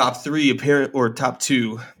top 3 or top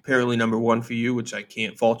 2, apparently number 1 for you, which I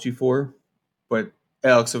can't fault you for. But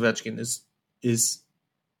Alex Ovechkin is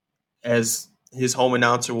as his home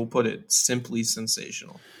announcer will put it, simply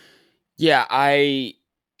sensational. Yeah,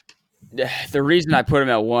 the reason I put him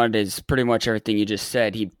at 1 is pretty much everything you just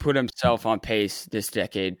said. He put himself on pace this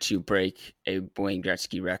decade to break a Wayne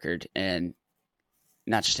Gretzky record, and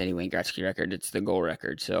not just any Wayne Gretzky record, it's the goal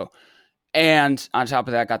record. So, and on top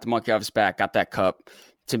of that, got the monkey off his back, got that cup.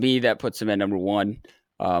 To me, that puts him at number 1.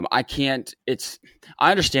 I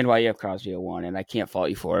understand why you have Crosby at 1, and I can't fault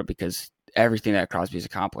you for it because everything that Crosby's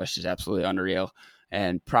accomplished is absolutely unreal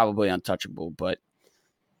and probably untouchable. But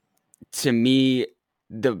to me,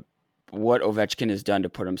 what Ovechkin has done to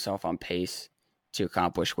put himself on pace to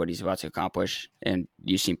accomplish what he's about to accomplish, and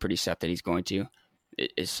you seem pretty set that he's going to,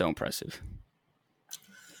 is so impressive.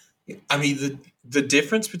 I mean, the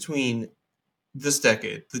difference between this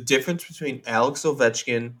decade, the difference between Alex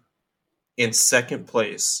Ovechkin and second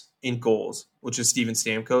place in goals, which is Steven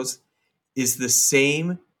Stamkos, is the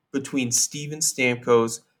same between Steven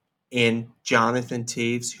Stamkos and Jonathan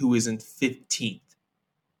Toews, who is in 15th.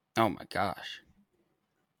 Oh my gosh.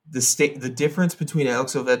 The difference between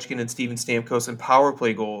Alex Ovechkin and Steven Stamkos in power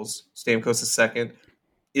play goals, Stamkos is second,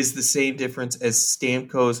 is the same difference as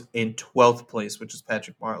Stamkos in 12th place, which is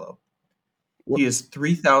Patrick Marleau. He has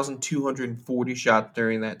 3,240 shots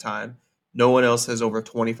during that time. No one else has over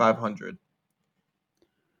 2,500.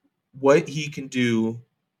 what he can do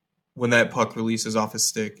when that puck releases off his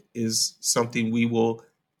stick is something we will.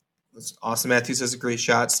 Austin Matthews has a great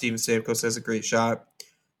shot. Steven Stamkos has a great shot.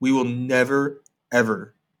 We will never,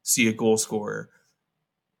 ever see a goal scorer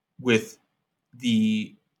with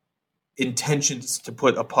the intentions to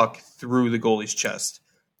put a puck through the goalie's chest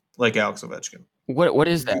like Alex Ovechkin. What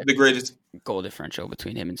is that The greatest goal differential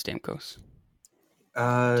between him and Stamkos?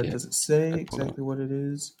 Does it say exactly what it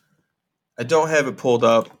is? I don't have it pulled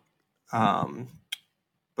up,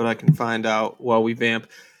 but I can find out while we vamp.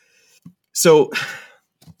 So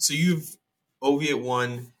you've Ovi at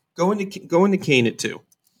 1, go into Kane at 2.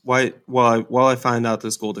 While I find out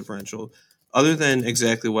this goal differential, other than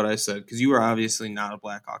exactly what I said, because you are obviously not a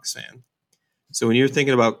Blackhawks fan. So when you're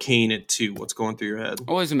thinking about Kane at 2, what's going through your head?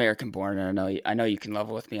 Always American born, and I know you can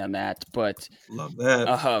level with me on that, but Love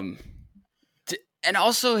that. And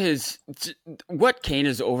also what Kane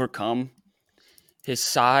has overcome, his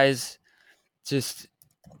size,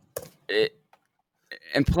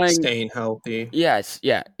 and playing, staying healthy. Yes,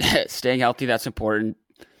 yeah, staying healthy, that's important.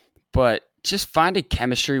 But just finding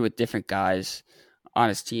chemistry with different guys on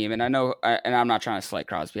his team, and I'm not trying to slight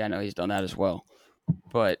Crosby. I know he's done that as well,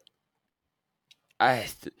 but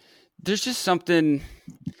there's just something.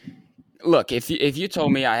 Look, if you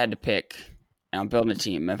told me I had to pick, and I'm building a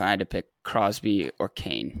team, if I had to pick Crosby or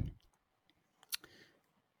Kane,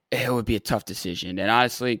 it would be a tough decision. And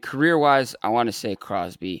honestly, career-wise, I want to say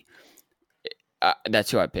Crosby.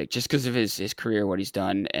 That's who I picked, just because of his career, what he's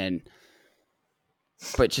done,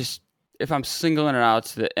 but just if I'm singling it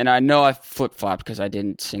out, and I know I flip-flopped because I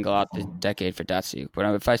didn't single out the decade for Datsuk, but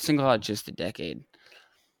if I single out just the decade,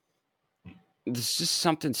 there's just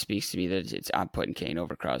something speaks to me that I'm putting Kane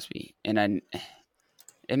over Crosby, and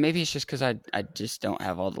maybe it's just because I just don't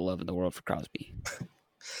have all the love in the world for Crosby.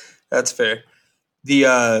 That's fair. The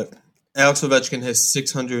Alex Ovechkin has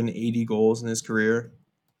 680 goals in his career.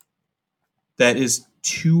 That is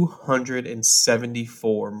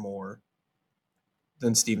 274 more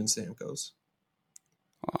than Steven Stamkos.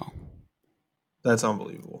 Wow. That's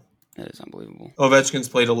unbelievable. That is unbelievable. Ovechkin's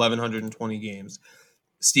played 1,120 games.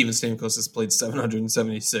 Steven Stamkos has played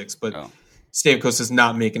 776, but Stamkos is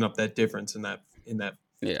not making up that difference in that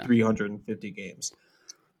 350 games.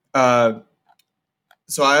 So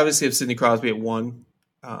I obviously have Sidney Crosby at 1.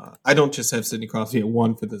 I don't just have Sidney Crosby at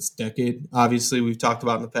 1 for this decade. Obviously, we've talked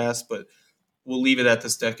about in the past, but we'll leave it at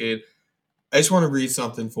this decade. I just want to read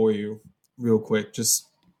something for you real quick, just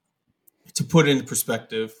to put it into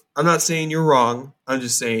perspective. I'm not saying you're wrong. I'm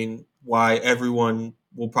just saying why everyone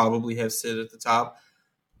will probably have Sid at the top.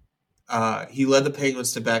 He led the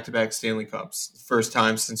Penguins to back-to-back Stanley Cups, first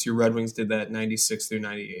time since your Red Wings did that 96 through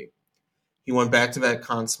 98. He won back-to-back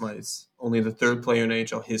Conn Smythes, only the third player in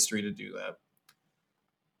NHL history to do that.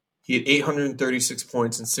 He had 836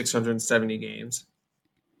 points in 670 games.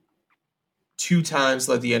 2 times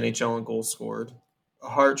led the NHL in goals scored. A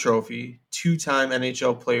Hart Trophy, 2-time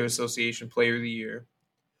NHL Player Association Player of the Year.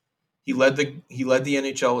 He led the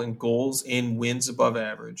NHL in goals and wins above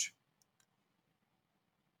average.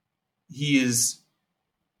 He has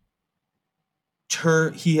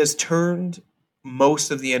turned most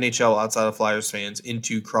of the NHL outside of Flyers fans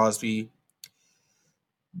into Crosby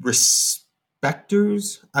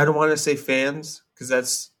respecters. I don't want to say fans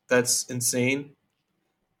because that's insane.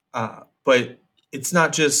 But it's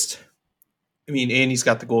not just. I mean, and he's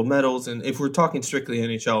got the gold medals, and if we're talking strictly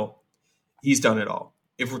NHL, he's done it all.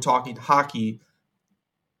 If we're talking hockey,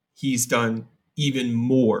 he's done even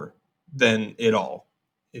more than it all.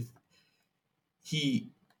 If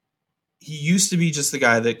he used to be just the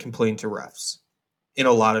guy that complained to refs in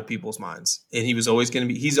a lot of people's minds, and he's always going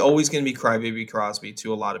to be Crybaby Crosby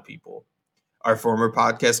to a lot of people. Our former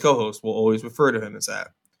podcast co-host will always refer to him as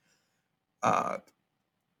that.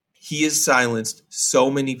 He has silenced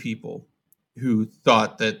so many people who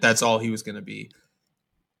thought that that's all he was going to be.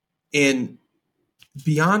 And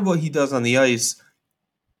beyond what he does on the ice,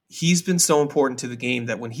 he's been so important to the game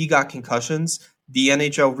that when he got concussions, the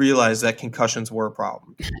NHL realized that concussions were a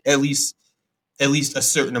problem. At least a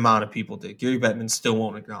certain amount of people did. Gary Bettman still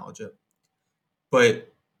won't acknowledge it.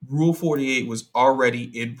 But Rule 48 was already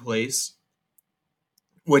in place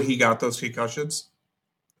when he got those concussions.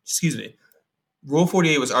 Excuse me. Rule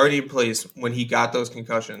 48 was already in place when he got those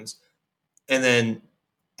concussions. And then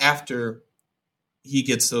after he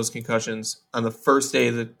gets those concussions, on the first day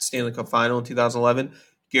of the Stanley Cup Final in 2011,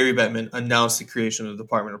 Gary Bettman announced the creation of the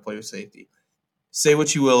Department of Player Safety. Say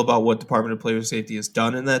what you will about what Department of Player Safety has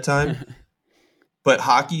done in that time, but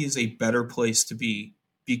hockey is a better place to be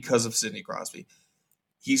because of Sidney Crosby.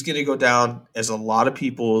 He's going to go down as a lot of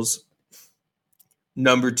people's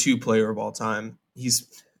number 2 player of all time.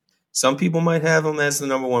 He's Some people might have him as the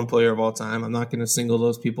number one player of all time. I'm not going to single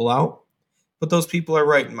those people out, but those people are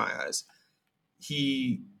right in my eyes.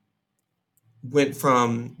 He went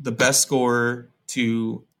from the best scorer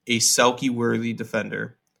to a Selke-worthy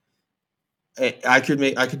defender. I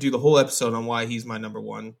could do the whole episode on why he's my number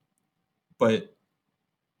one, but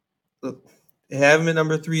have him at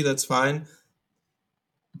number 3, that's fine.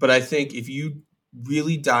 But I think if you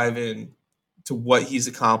really dive in to what he's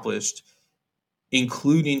accomplished,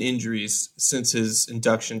 including injuries since his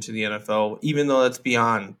induction to the NFL, even though that's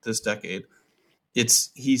beyond this decade,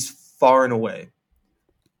 he's far and away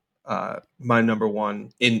my number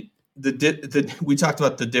one. In we talked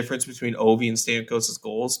about the difference between Ovi and Stamkos'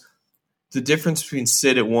 goals. The difference between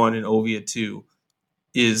Sid at 1 and Ovi at 2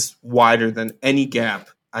 is wider than any gap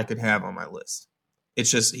I could have on my list. It's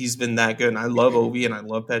just he's been that good. And I love Ovi and I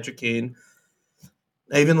love Patrick Kane.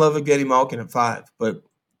 I even love Evgeny Malkin at 5. But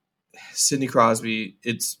Sidney Crosby,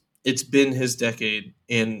 it's been his decade.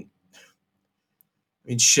 And I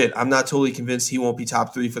mean, shit, I'm not totally convinced he won't be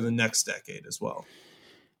top 3 for the next decade as well.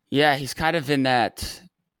 Yeah, he's kind of in that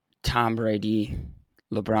Tom Brady,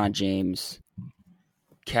 LeBron James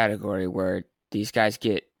category where these guys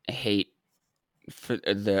get hate for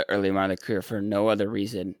the early amount of their career for no other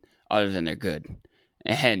reason other than they're good.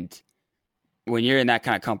 And when you're in that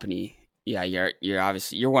kind of company, yeah, you're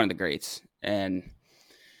obviously you're one of the greats. And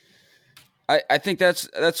I think that's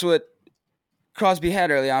what Crosby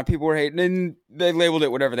had early on. People were hating, and they labeled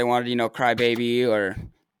it whatever they wanted, crybaby or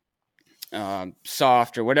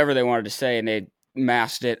soft or whatever they wanted to say, and they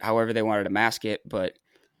masked it however they wanted to mask it. But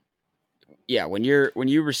yeah, when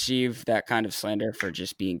you receive that kind of slander for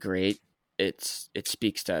just being great, it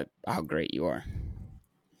speaks to how great you are.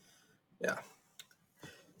 Yeah.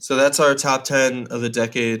 So that's our top 10 of the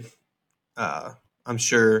decade. I'm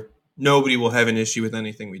sure nobody will have an issue with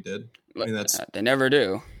anything we did. I mean, they never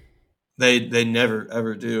do. They never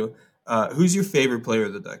ever do. Who's your favorite player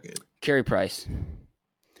of the decade? Carey Price.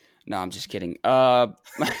 No, I'm just kidding. I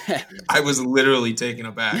was literally taken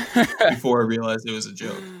aback before I realized it was a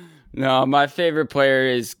joke. No, my favorite player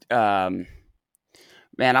is, I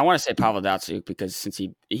want to say Pavel Datsyuk because since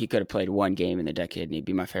he could have played one game in the decade and he'd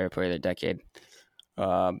be my favorite player of the decade.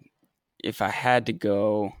 If I had to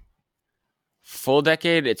go full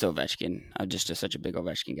decade, it's Ovechkin. I'm just such a big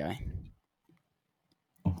Ovechkin guy.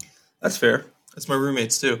 That's fair. That's my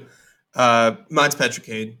roommates too. Mine's Patrick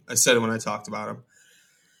Kane. I said it when I talked about him.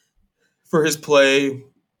 For his play,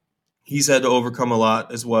 he's had to overcome a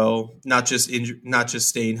lot as well. Not just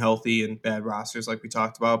staying healthy and bad rosters like we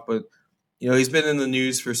talked about, but he's been in the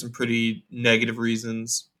news for some pretty negative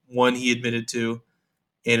reasons. One he admitted to,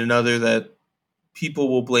 and another that people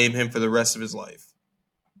will blame him for the rest of his life,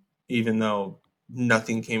 even though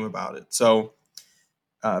nothing came about it. So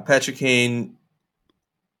Patrick Kane,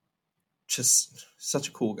 just such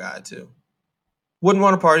a cool guy too. Wouldn't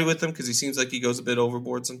want to party with him because he seems like he goes a bit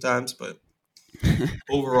overboard sometimes, but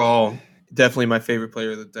overall, definitely my favorite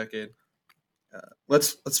player of the decade.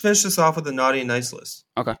 Let's finish this off with a naughty and nice list.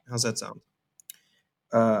 Okay. How's that sound?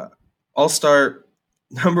 I'll start.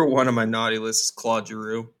 Number 1 on my naughty list is Claude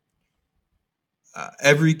Giroux.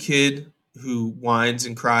 Every kid who whines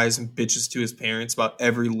and cries and bitches to his parents about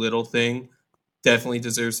every little thing definitely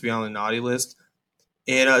deserves to be on the naughty list.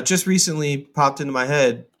 And just recently popped into my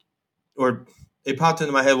head, or it popped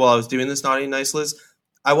into my head while I was doing this naughty and nice list.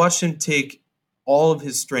 I watched him take all of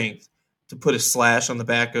his strength to put a slash on the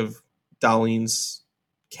back of Dahlin's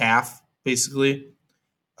calf, basically,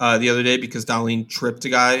 the other day because Dahlin tripped a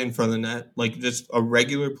guy in front of the net, like just a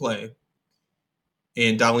regular play.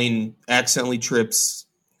 And Dahlin accidentally trips,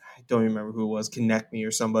 I don't even remember who it was, Konechny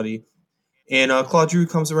or somebody. And Claude Giroux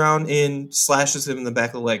comes around and slashes him in the back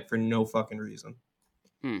of the leg for no fucking reason.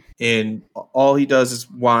 And all he does is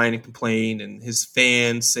whine and complain, and his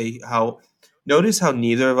fans say notice how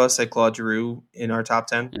neither of us had Claude Giroux in our top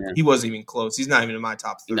 10. Yeah. He wasn't even close. He's not even in my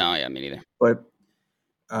top 3. No, yeah, me neither. But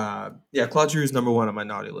Claude Giroux is number 1 on my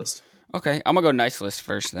naughty list. Okay, I'm gonna go nice list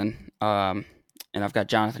first then. And I've got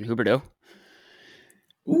Jonathan Huberdeau.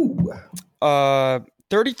 Ooh.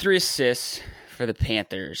 33 assists for the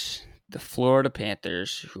Panthers. The Florida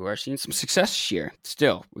Panthers, who are seeing some success this year.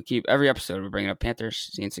 Still, we keep every episode we're bringing up Panthers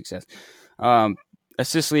seeing success.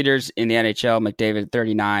 Assist leaders in the NHL: McDavid at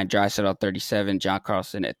 39, Draisaitl at 37, John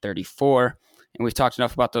Carlson at 34. And we've talked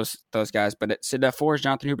enough about those guys, but sitting at 4 is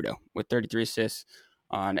Jonathan Huberdeau with 33 assists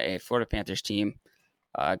on a Florida Panthers team.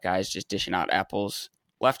 Guys just dishing out apples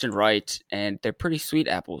left and right, and they're pretty sweet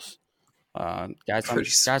apples. Guys on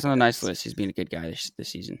the nice list. He's been a good guy this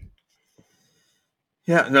season.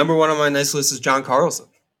 Yeah, number 1 on my nice list is John Carlson.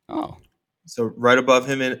 Oh. So right above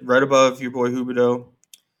him and right above your boy Huberdeau.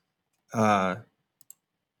 I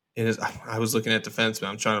was looking at defenseman.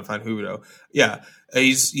 I'm trying to find Huberdeau. Yeah,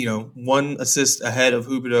 he's 1 assist ahead of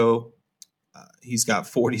Huberdeau. He's got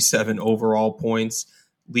 47 overall points,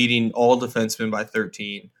 leading all defensemen by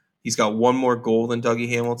 13. He's got 1 more goal than Dougie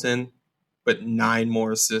Hamilton, but 9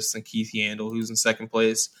 more assists than Keith Yandel, who's in second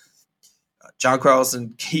place. John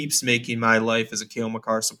Carlson keeps making my life as a Cale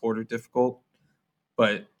Makar supporter difficult,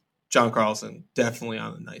 but John Carlson definitely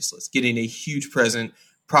on the nice list, getting a huge present,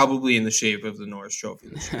 probably in the shape of the Norris Trophy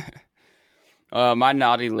this year. My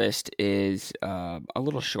naughty list is a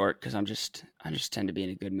little short because I just tend to be in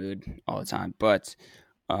a good mood all the time. But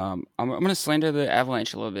I'm going to slander the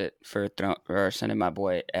Avalanche a little bit for sending my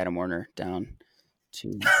boy Adam Warner down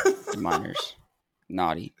to the minors.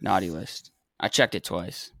 Naughty list. I checked it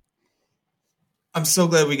twice. I'm so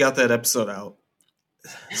glad we got that episode out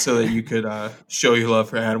so that you could show your love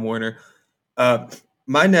for Adam Warner.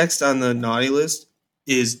 My next on the naughty list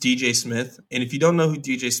is DJ Smith. And if you don't know who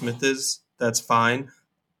DJ Smith is, that's fine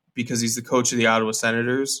because he's the coach of the Ottawa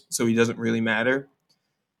Senators, so he doesn't really matter.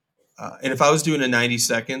 And if I was doing a 90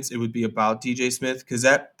 seconds, it would be about DJ Smith because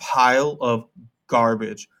that pile of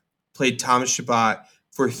garbage played Thomas Chabot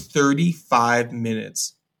for 35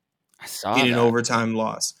 minutes in an overtime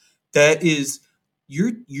loss. That is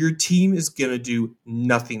your team is going to do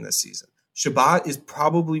nothing this season. Chabot is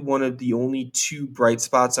probably one of the only 2 bright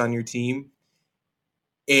spots on your team.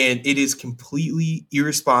 And it is completely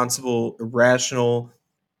irresponsible, irrational,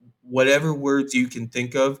 whatever words you can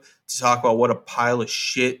think of to talk about what a pile of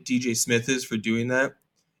shit DJ Smith is for doing that.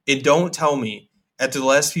 And don't tell me, after the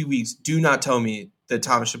last few weeks, do not tell me that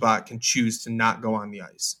Thomas Chabot can choose to not go on the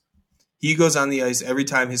ice. He goes on the ice every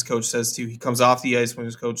time his coach says to. He comes off the ice when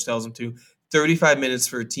his coach tells him to. 35 minutes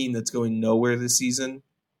for a team that's going nowhere this season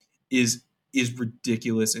is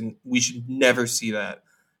ridiculous, and we should never see that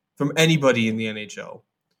from anybody in the NHL,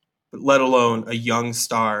 but let alone a young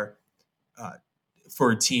star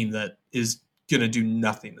for a team that is going to do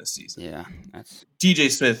nothing this season. Yeah.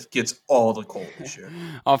 DJ Smith gets all the cold this year.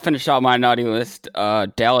 I'll finish out my naughty list.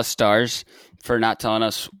 Dallas Stars for not telling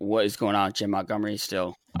us what is going on with Jim Montgomery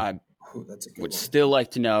still. I would still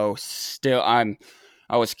like to know.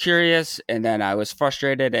 I was curious, and then I was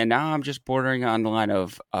frustrated, and now I'm just bordering on the line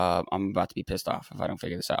of I'm about to be pissed off if I don't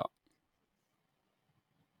figure this out.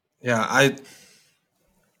 Yeah, I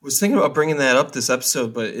was thinking about bringing that up this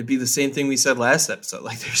episode, but it'd be the same thing we said last episode.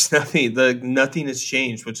 Like, there's nothing has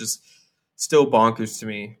changed, which is still bonkers to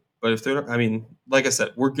me. But if they're, like I said,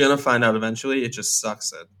 we're gonna find out eventually. It just sucks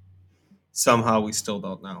that somehow we still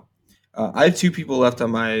don't know. I have 2 people left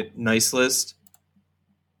on my nice list.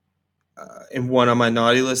 And 1 on my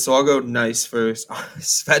naughty list, so I'll go nice first.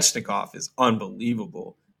 Svechnikov is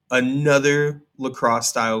unbelievable. Another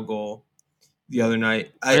lacrosse-style goal the other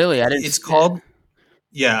night. Really? I didn't It's called...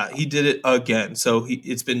 Yeah, he did it again. So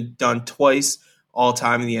it's been done twice all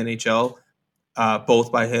time in the NHL,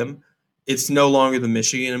 both by him. It's no longer the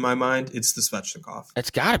Michigan in my mind. It's the Svechnikov.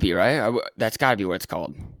 It's got to be, right? That's got to be what it's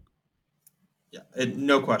called. Yeah,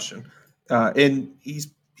 no question. And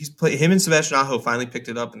he's played. Him and Sebastian finally picked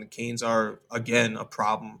it up, and the Canes are again a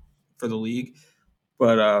problem for the league.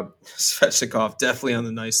 But Svechnikov definitely on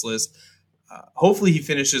the nice list. Hopefully, he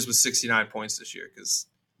finishes with 69 points this year because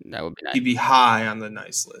that would be nice. He'd be high on the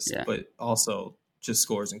nice list. Yeah. But also just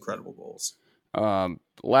scores incredible goals.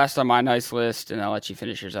 Last on my nice list, and I'll let you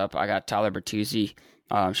finish yours up. I got Tyler Bertuzzi.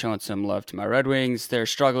 Showing some love to my Red Wings. They're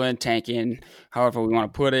struggling, tanking, however we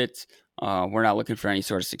want to put it. We're not looking for any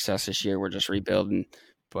sort of success this year. We're just rebuilding.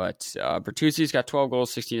 But Bertuzzi's got 12 goals,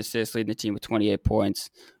 16 assists, leading the team with 28 points.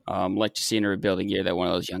 Like to see in a rebuilding year that one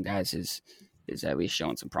of those young guys is at least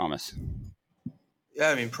showing some promise.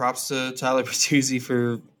 Yeah, props to Tyler Bertuzzi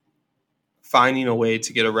for finding a way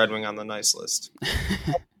to get a Red Wing on the nice list.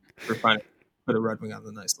 Put a Red Wing on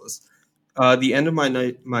the nice list. The end of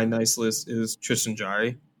my nice list is Tristan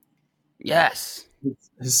Jarry. Yes.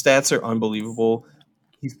 His stats are unbelievable.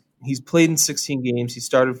 He's played in 16 games. He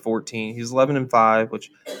started 14. He's 11-5,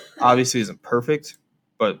 which obviously isn't perfect,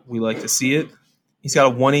 but we like to see it. He's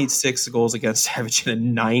got a 1.86 goals against average and a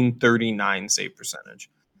 939 save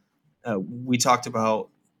percentage. We talked about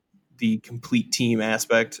the complete team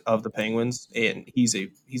aspect of the Penguins, and he's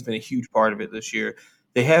been a huge part of it this year.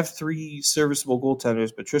 They have 3 serviceable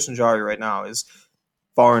goaltenders, but Tristan Jarry right now is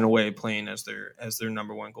far and away playing as their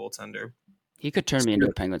number 1 goaltender. He could turn me into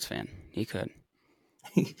a Penguins fan. He could.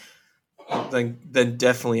 then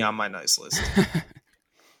definitely on my nice list.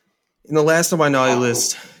 And the last on my naughty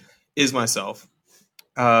list is myself.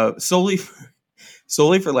 Solely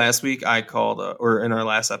for last week, I called, or in our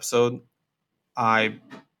last episode, I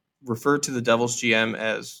refer to the Devils GM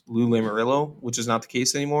as Lou Lamoriello, which is not the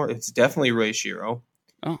case anymore. It's definitely Ray Shero.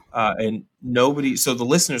 Oh. And nobody, so the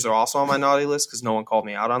listeners are also on my naughty list because no one called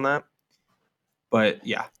me out on that. But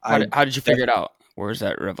yeah. How did you figure it out? Where's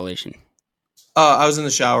that revelation? I was in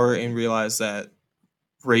the shower and realized that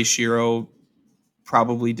Ray Shero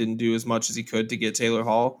probably didn't do as much as he could to get Taylor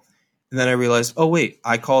Hall. And then I realized, oh, wait,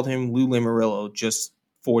 I called him Lou Lamoriello just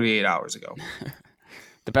 48 hours ago.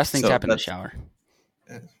 The best things happen in the shower.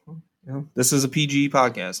 This is a PG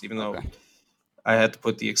podcast, even though Okay. I had to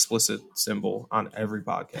put the explicit symbol on every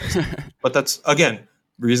podcast. But that's, again,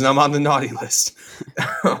 the reason I'm on the naughty list.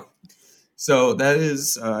 So that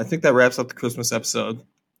is, I think that wraps up the Christmas episode.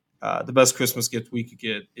 The best Christmas gift we could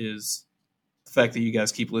get is the fact that you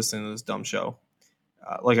guys keep listening to this dumb show.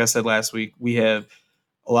 Like I said last week, we have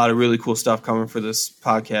a lot of really cool stuff coming for this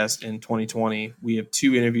podcast in 2020. We have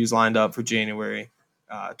 2 interviews lined up for January.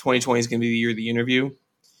 2020 is going to be the year of the interview.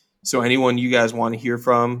 So anyone you guys want to hear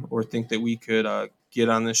from or think that we could get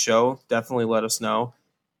on this show, definitely let us know.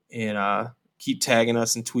 And keep tagging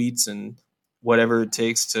us in tweets and whatever it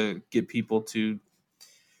takes to get people to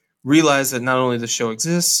realize that not only the show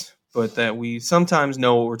exists, but that we sometimes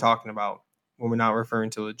know what we're talking about when we're not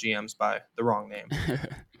referring to the GMs by the wrong name.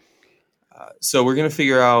 So we're going to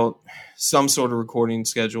figure out some sort of recording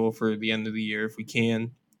schedule for the end of the year if we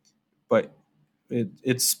can. But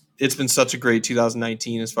it's been such a great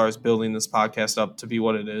 2019 as far as building this podcast up to be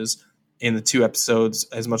what it is. And the 2 episodes,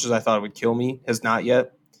 as much as I thought it would kill me, has not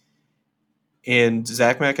yet. And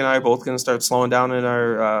ZachMac and I are both going to start slowing down in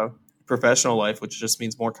our professional life, which just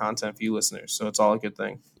means more content for you listeners. So it's all a good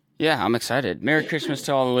thing. Yeah, I'm excited. Merry Christmas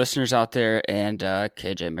to all the listeners out there. And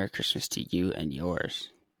KJ, Merry Christmas to you and yours.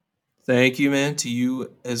 Thank you, man. To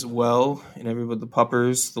you as well. And everybody, the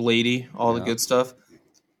puppers, the lady, all the good stuff.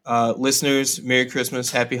 Listeners, Merry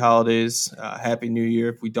Christmas, Happy Holidays, Happy New Year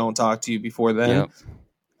if we don't talk to you before then.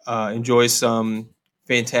 Yep. Enjoy some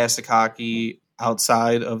fantastic hockey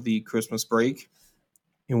outside of the Christmas break.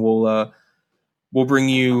 And we'll bring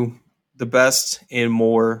you the best and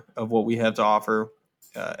more of what we have to offer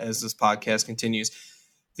as this podcast continues.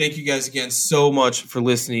 Thank you guys again so much for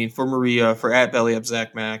listening. For Maria, for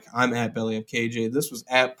 @BellyUpZachMac, I'm @BellyUpKJ. This was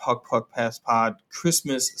 @PuckPuckPassPod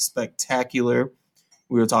Christmas Spectacular.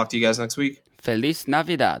 We will talk to you guys next week. Feliz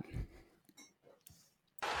Navidad.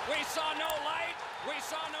 We saw no light. We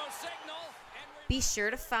saw no signal. Be sure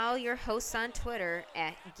to follow your hosts on Twitter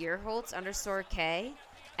 @Gearholtz_K,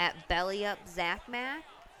 @BellyUpZachMac,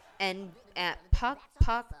 and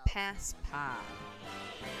 @PuckPuckPassPod.